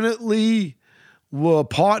definitely were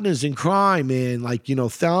partners in crime, man. Like,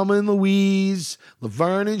 Thelma and Louise,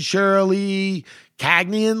 Laverne and Shirley,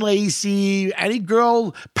 Cagney and Lacey, any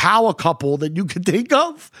girl power couple that you could think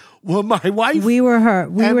of were my wife. We were her.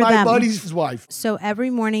 We and were my them. buddy's wife. So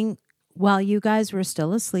every morning while you guys were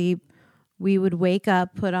still asleep, we would wake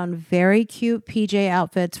up, put on very cute PJ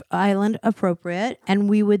outfits, island appropriate, and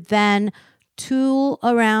we would then tool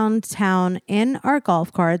around town in our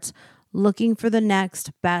golf carts looking for the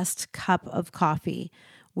next best cup of coffee.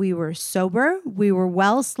 We were sober. We were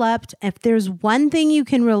well slept. If there's one thing you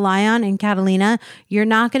can rely on in Catalina, you're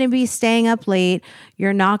not going to be staying up late.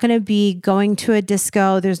 You're not going to be going to a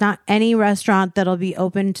disco. There's not any restaurant that'll be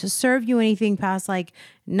open to serve you anything past like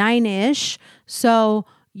 9-ish. So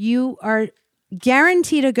you are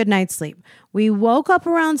guaranteed a good night's sleep. We woke up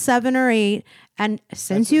around 7 or 8. And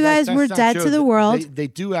since you guys were dead to the world. They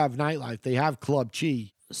do have nightlife. They have Club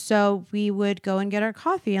Chi. So we would go and get our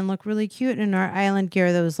coffee and look really cute in our island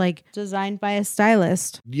gear that was like designed by a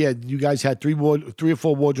stylist. Yeah, you guys had 3 or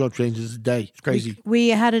 4 wardrobe changes a day. It's crazy. We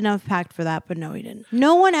had enough packed for that, but no, we didn't.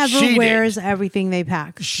 No one ever wears everything they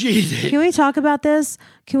pack. She did. Can we talk about this?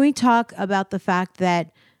 Can we talk about the fact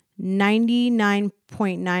that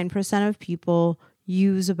 99.9% of people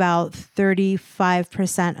use about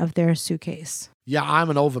 35% of their suitcase? Yeah, I'm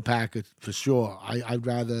an overpacker for sure. I'd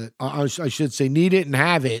rather, I should say, need it and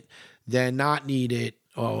have it than not need it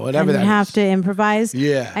or whatever and that have is. to improvise.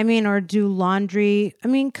 Yeah. I mean, or do laundry. I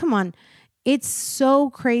mean, come on. It's so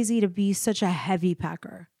crazy to be such a heavy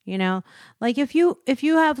packer, Like if you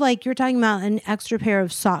have like, you're talking about an extra pair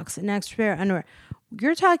of socks, an extra pair of underwear.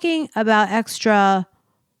 You're talking about extra.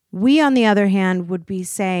 We, on the other hand, would be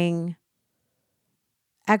saying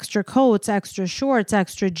extra coats, extra shorts,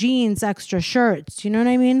 extra jeans, extra shirts. Do you know what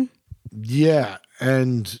I mean? Yeah.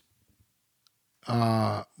 And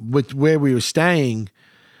with where we were staying,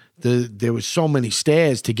 there was so many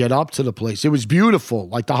stairs to get up to the place. It was beautiful.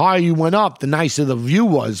 Like the higher you went up, the nicer the view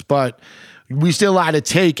was. But we still had to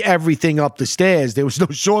take everything up the stairs. There was no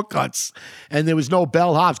shortcuts and there was no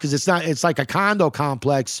bellhops because it's like a condo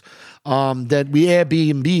complex that we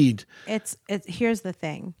Airbnb'd. Here's the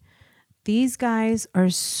thing. These guys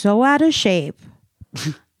are so out of shape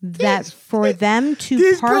that for them to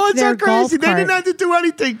these park girls their are crazy. golf cart, they didn't have to do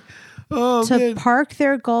anything. to park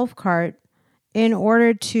their golf cart in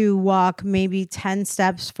order to walk maybe 10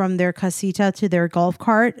 steps from their casita to their golf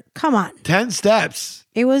cart. Come on. 10 steps.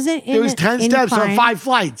 It was 10 steps on 5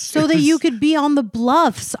 flights. So that you could be on the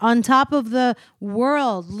bluffs on top of the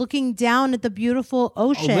world looking down at the beautiful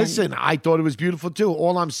ocean. Oh, listen, I thought it was beautiful too.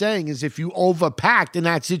 All I'm saying is if you overpacked in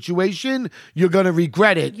that situation, you're going to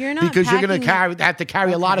regret it. You're not because you're going to packing have to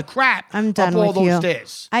carry a lot of crap I'm done up all with those you.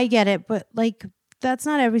 stairs. I get it, but like that's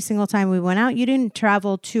not every single time we went out. You didn't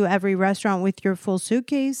travel to every restaurant with your full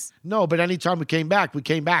suitcase. No, but anytime we came back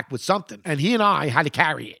with something. And he and I had to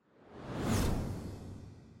carry it.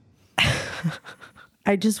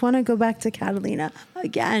 I just want to go back to Catalina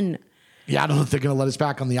again. Yeah, I don't know if they're going to let us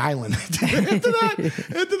back on the island. After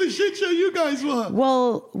the shit show you guys were.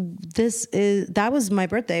 Well, that was my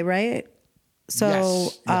birthday, right? So,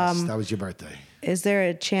 yes, that was your birthday. Is there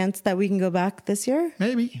a chance that we can go back this year?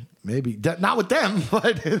 Maybe. Not with them,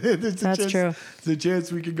 but That's true. There's a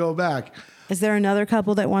chance we could go back. Is there another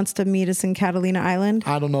couple that wants to meet us in Catalina Island?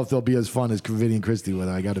 I don't know if they'll be as fun as Vinny and Christy with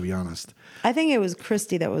it. I got to be honest. I think it was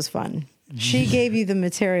Christy that was fun. She gave you the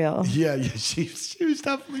material. Yeah, she was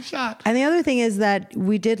definitely shot. And the other thing is that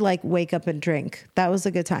we did like wake up and drink. That was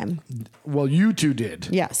a good time. Well, you two did.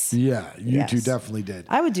 Yes. Yeah, you two definitely did.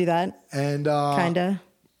 I would do that. And kinda.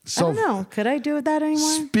 So I don't know. Could I do that anymore?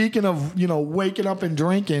 Speaking of, waking up and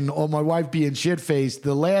drinking or my wife being shit-faced,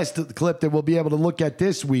 the last clip that we'll be able to look at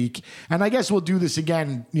this week, and I guess we'll do this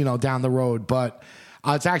again, down the road, but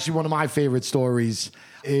it's actually one of my favorite stories,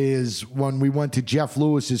 is when we went to Jeff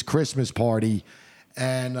Lewis's Christmas party,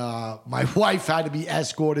 and my wife had to be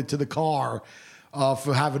escorted to the car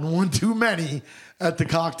for having one too many at the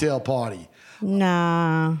cocktail party.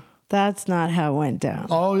 Nah. That's not how it went down.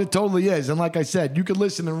 Oh, it totally is. And like I said, you can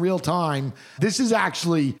listen in real time. This is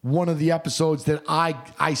actually one of the episodes that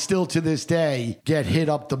I still to this day get hit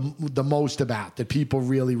up the most about, that people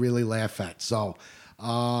really, really laugh at. So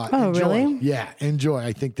enjoy. Really? Yeah, enjoy.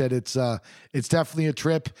 I think that it's definitely a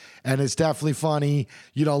trip, and it's definitely funny.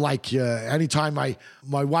 Anytime my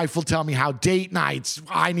wife will tell me how date nights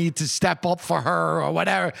I need to step up for her or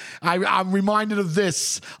whatever, I'm reminded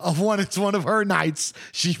of one of her nights.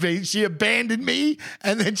 She abandoned me,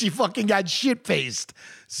 and then she fucking got shit-faced.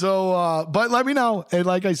 So, but let me know. And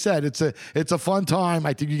like I said, it's a fun time.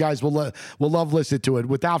 I think you guys will love listening to it.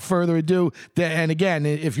 Without further ado, and again,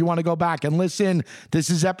 if you want to go back and listen, this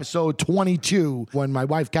is episode 22 when my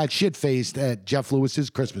wife got shit-faced at Jeff Lewis's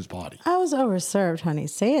Christmas party. I was overserved, honey.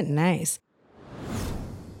 Say it nice.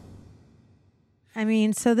 I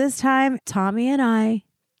mean, so this time, Tommy and I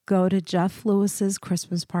go to Jeff Lewis's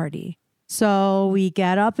Christmas party. So we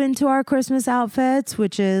get up into our Christmas outfits,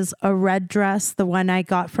 which is a red dress, the one I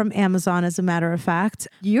got from Amazon, as a matter of fact.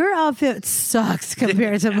 Your outfit sucks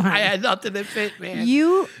compared to mine. I had nothing to fit, man.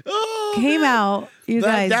 You came out,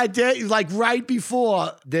 guys. That day, like right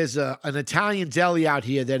before, there's an Italian deli out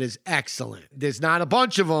here that is excellent. There's not a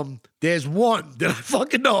bunch of them. There's one that I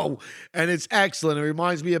fucking know, and it's excellent. It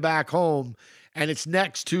reminds me of back home, and it's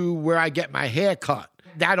next to where I get my hair cut.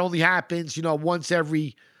 That only happens, once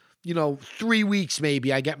every 3 weeks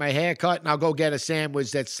maybe. I get my hair cut and I'll go get a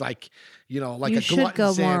sandwich that's like, like you a glutton should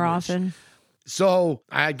go sandwich. more often. So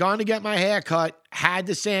I had gone to get my hair cut, had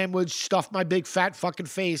the sandwich, stuffed my big fat fucking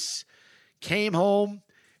face, came home,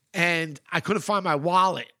 and I couldn't find my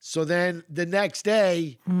wallet. So then the next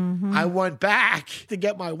day, I went back to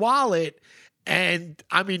get my wallet. And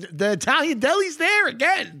I mean, the Italian deli's there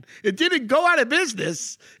again. It didn't go out of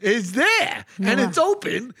business. It's there and it's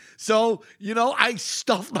open. So, I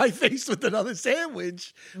stuffed my face with another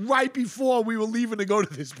sandwich right before we were leaving to go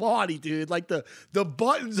to this party, dude. Like the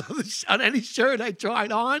buttons on any shirt I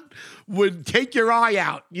tried on would take your eye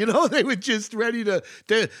out. They were just ready to,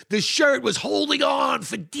 the shirt was holding on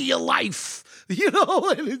for dear life, and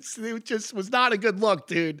it just was not a good look,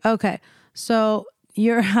 dude. Okay. So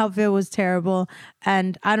your outfit was terrible.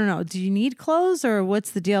 And I don't know, do you need clothes or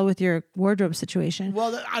what's the deal with your wardrobe situation?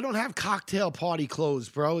 Well, I don't have cocktail party clothes,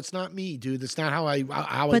 bro. It's not me, dude. That's not how I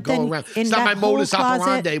But go then around. in It's not my that whole modus closet-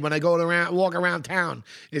 operandi when I go walk around town.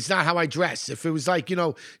 It's not how I dress. If it was like,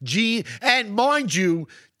 jeans, and mind you,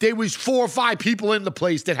 there was 4 or 5 people in the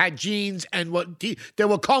place that had jeans and they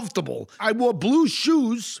were comfortable. I wore blue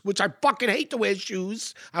shoes, which I fucking hate to wear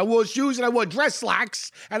shoes. I wore shoes and I wore dress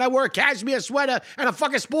slacks and I wore a cashmere sweater and a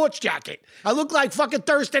fucking sports jacket. I looked like fucking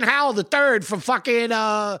Thurston Howell III from fucking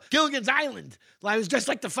Gilligan's Island. I was just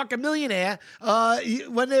like the fucking millionaire.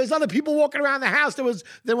 When there's other people walking around the house, they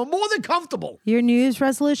were more than comfortable. Your New Year's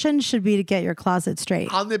resolution should be to get your closet straight.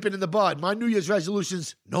 I'll nip it in the bud. My New Year's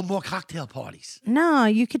resolution's no more cocktail parties. No,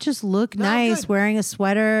 you could just look No, nice good. wearing a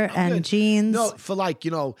sweater and Good. jeans. No, for like,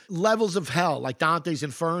 levels of hell, like Dante's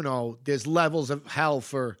Inferno, there's levels of hell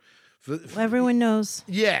for Everyone knows.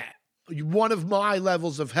 yeah. One of my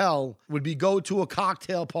levels of hell would be go to a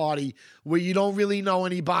cocktail party where you don't really know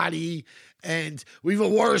anybody, and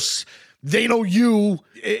even worse, they know you.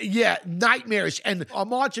 Yeah, nightmarish. And our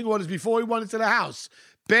marching orders before we went into the house,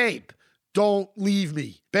 babe, don't leave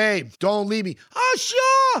me. Babe, don't leave me. Oh,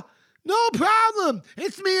 sure. No problem.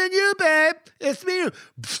 It's me and you, babe. It's me and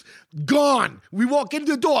you. Gone. We walk in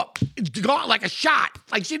the door. It's gone like a shot.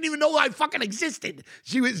 Like she didn't even know I fucking existed.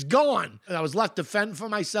 She was gone. And I was left to fend for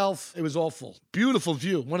myself. It was awful. Beautiful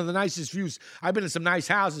view. One of the nicest views. I've been in some nice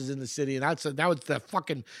houses in the city, and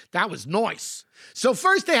that was nice. So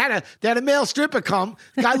first they had a male stripper come.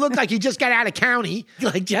 The guy looked like he just got out of county,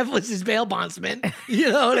 like Jeff was his bail bondsman.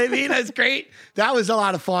 You know what I mean? That's great. That was a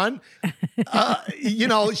lot of fun.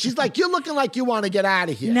 She's like, you're looking like you want to get out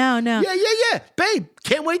of here. No. Yeah. Babe,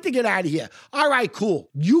 can't wait to get out of here. All right, cool.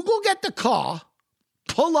 You go get the car,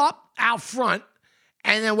 pull up out front,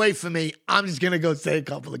 and then wait for me. I'm just going to go say a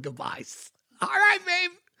couple of goodbyes. All right,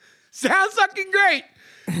 babe. Sounds fucking great.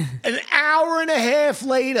 An hour and a half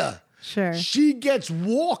later, Sure. she gets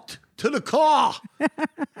walked to the car.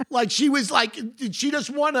 Like she just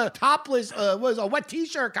won a topless, a wet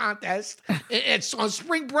t-shirt contest. It's on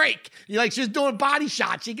spring break. She's doing body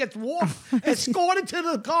shots. She gets walked, escorted to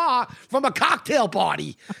the car from a cocktail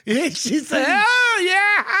party. And she said, oh,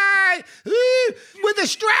 yeah, hi. Ooh, with a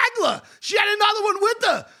straggler. She had another one with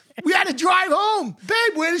her. We had to drive home.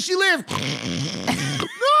 Babe, where does she live? No,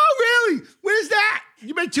 really? Where's that?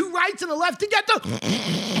 You make two rights and a left to get the...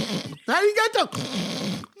 How do you get the...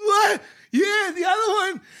 What? Yeah, the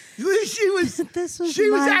other one, she was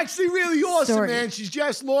actually really awesome, story. man. She's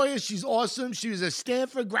just lawyer. She's awesome. She was a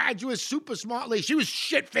Stanford graduate, super smart lady. She was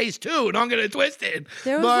shit-faced, too. Don't get it twisted.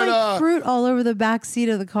 There was fruit all over the back seat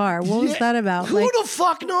of the car. What was that about? Who the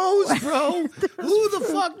fuck knows, bro? Who the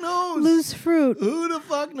fuck knows? Loose fruit. Who the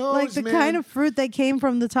fuck knows, Like the man? kind of fruit that came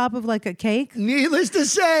from the top of like a cake. Needless to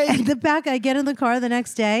say. And the back, I get in the car the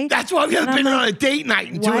next day. That's why we haven't been on a date night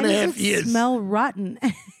in 2.5 years. Smell rotten.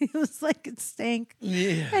 It was like it stank.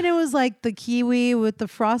 Yeah. And it was like the kiwi with the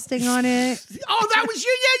frosting on it. Oh, that was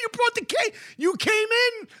you? Yeah, you brought the cake. You came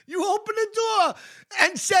in, you opened the door,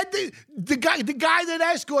 and said the guy that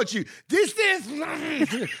escorts you, this.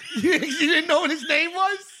 You didn't know what his name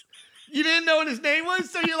was? You didn't know what his name was?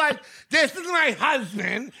 So you're like, this is my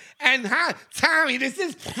husband, and Tommy, this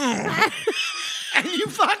is... And you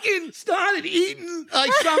fucking started eating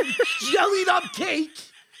like some jellied up cake.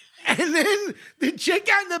 And then the chick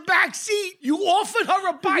out in the back seat, you offered her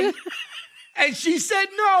a bite, and she said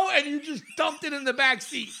no, and you just dumped it in the back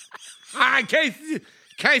seat. All right,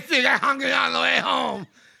 Casey got hungry on the way home.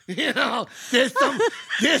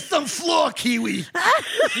 There's some floor kiwi.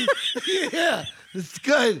 Yeah, it's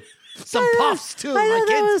good. Some puffs too. My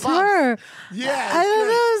kids' puffs. Her. Yeah, I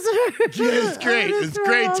thought that was her. Yeah, it's great. It's a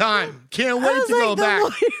great time. Can't wait to go back.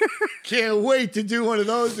 Can't wait to do one of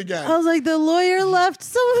those again. I was like, the lawyer left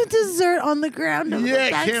some dessert on the ground. Yeah,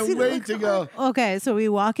 can't wait to go. Okay, so we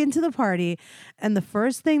walk into the party, and the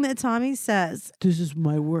first thing that Tommy says, "This is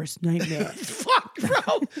my worst nightmare." Fuck,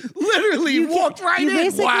 bro. Literally walked right in. You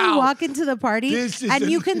basically Wow. walk into the party, and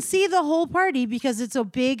you can see the whole party because it's a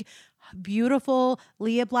big, beautiful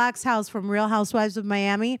Leah Black's house from Real Housewives of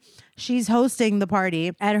Miami. She's hosting the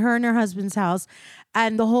party at her and her husband's house,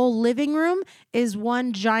 and the whole living room is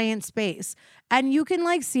one giant space. And you can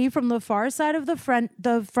like see from the far side of the front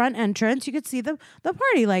entrance, you could see the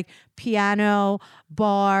party, like piano,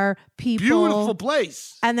 bar, people. Beautiful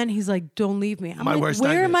place. And then he's like, don't leave me. I'm My like, worst where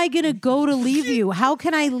nightmare. am I going to go to leave you? How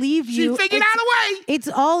can I leave you? She figured out a way. It's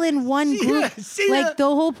all in one group. Yeah, the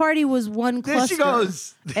whole party was one cluster. There she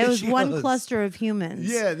goes. It was one cluster of humans.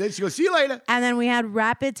 Yeah, there she goes. See you later. And then we had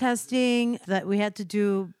rapid testing that we had to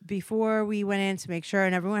do before we went in to make sure,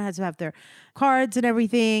 and everyone had to have their cards and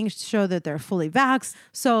everything to show that they're fully vaxxed.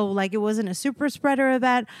 So like it wasn't a super spreader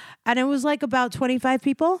event. And it was like about 25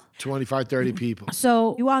 people. 25, 30 people.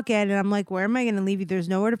 So you walk in and I'm like, where am I going to leave you? There's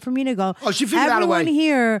nowhere for me to go. Oh, she figured out a way. Everyone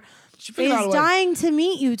here figured out a is way. dying to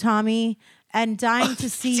meet you, Tommy, and dying to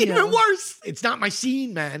see It's you. even worse. It's not my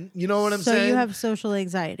scene, man. You know what I'm So saying? you have social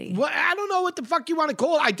anxiety. Well, I don't know what the fuck you want to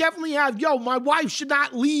call it. I definitely have. My wife should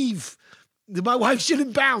not leave. My wife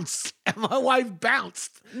shouldn't bounce. And my wife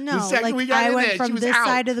bounced. No, the second like we got I in went there, she from was this out.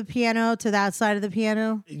 side of the piano to that side of the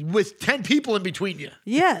piano. With 10 people in between you.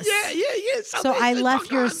 Yes. Yeah. So I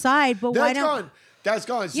left your side, but why That's don't? gone. That's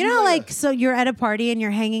going. You know, like, so you're at a party and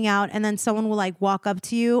you're hanging out, and then someone will like walk up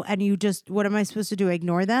to you, and you just, what am I supposed to do?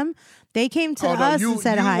 Ignore them? They came to us and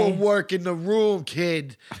said hi. You will work in the room,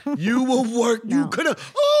 kid. You will work. No. You could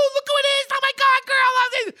have. Oh, look who it is! Oh my God, girl!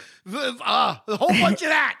 A whole bunch of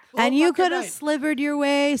that. And you could have slivered your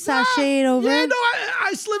way, sashayed over. Yeah, no,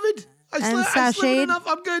 I slivered. I slivered enough.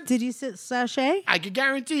 I'm good. Did you sashay? I can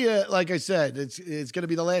guarantee you, like I said, it's going to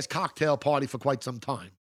be the last cocktail party for quite some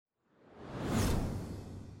time.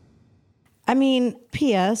 I mean,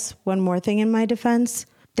 P.S., one more thing in my defense.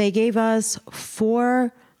 They gave us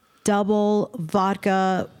 4 double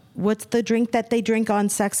vodka. What's the drink that they drink on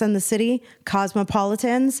Sex and the City?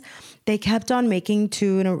 Cosmopolitans. They kept on making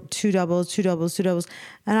two doubles.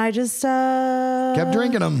 And I just kept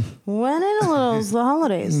drinking them. Went in a little the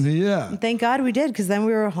holidays. Yeah. And thank God we did, because then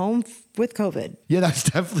we were home with COVID. Yeah, that's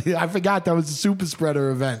definitely, I forgot that was a super spreader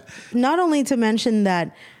event. Not only to mention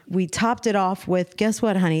that we topped it off with, guess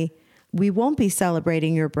what, honey? We won't be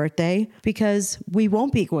celebrating your birthday because we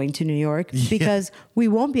won't be going to New York, because we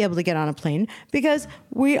won't be able to get on a plane because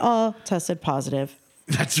we all tested positive.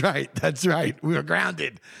 That's right. We were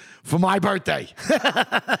grounded for my birthday.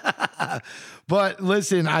 But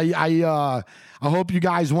listen, I hope you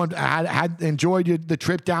guys had enjoyed the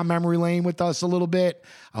trip down memory lane with us a little bit.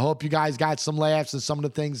 I hope you guys got some laughs at some of the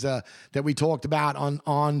things that we talked about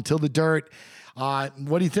on Till the Dirt.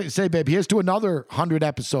 What do you say, babe? Here's to another 100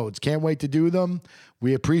 episodes. Can't wait to do them.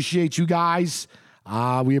 We appreciate you guys.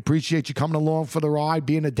 We appreciate you coming along for the ride,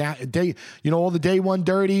 being a day, all the day one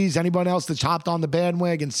dirties, anybody else that's hopped on the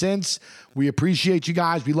bandwagon since. We appreciate you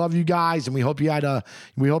guys. We love you guys, and we hope you had a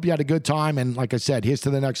good time. And like I said, here's to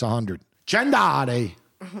the next 100. Cendare.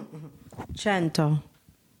 Cento.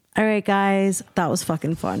 All right, guys, that was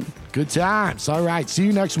fucking fun. Good times. All right, see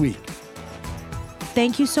you next week.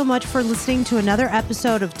 Thank you so much for listening to another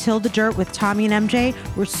episode of Till the Dirt with Tommy and MJ.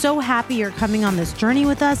 We're so happy you're coming on this journey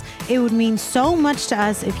with us. It would mean so much to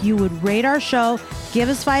us if you would rate our show, give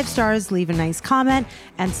us 5 stars, leave a nice comment,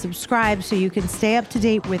 and subscribe so you can stay up to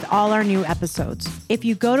date with all our new episodes. If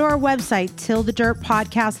you go to our website,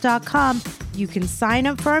 tillthedirtpodcast.com, you can sign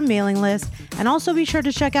up for our mailing list, and also be sure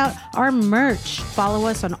to check out our merch. Follow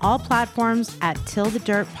us on all platforms at Till the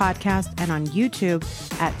Dirt Podcast, and on YouTube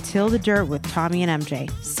at Till the Dirt with Tommy and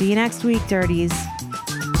MJ. See you next week, Dirties.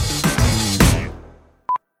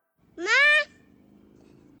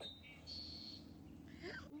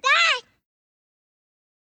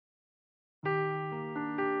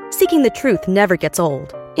 Seeking the truth never gets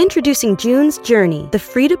old. Introducing June's Journey, the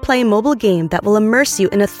free-to-play mobile game that will immerse you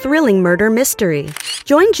in a thrilling murder mystery.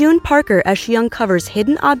 Join June Parker as she uncovers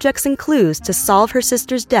hidden objects and clues to solve her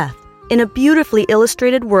sister's death in a beautifully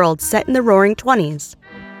illustrated world set in the Roaring '20s.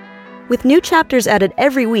 With new chapters added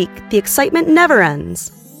every week, the excitement never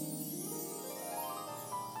ends.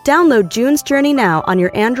 Download June's Journey now on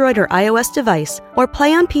your Android or iOS device, or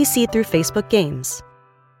play on PC through Facebook Games.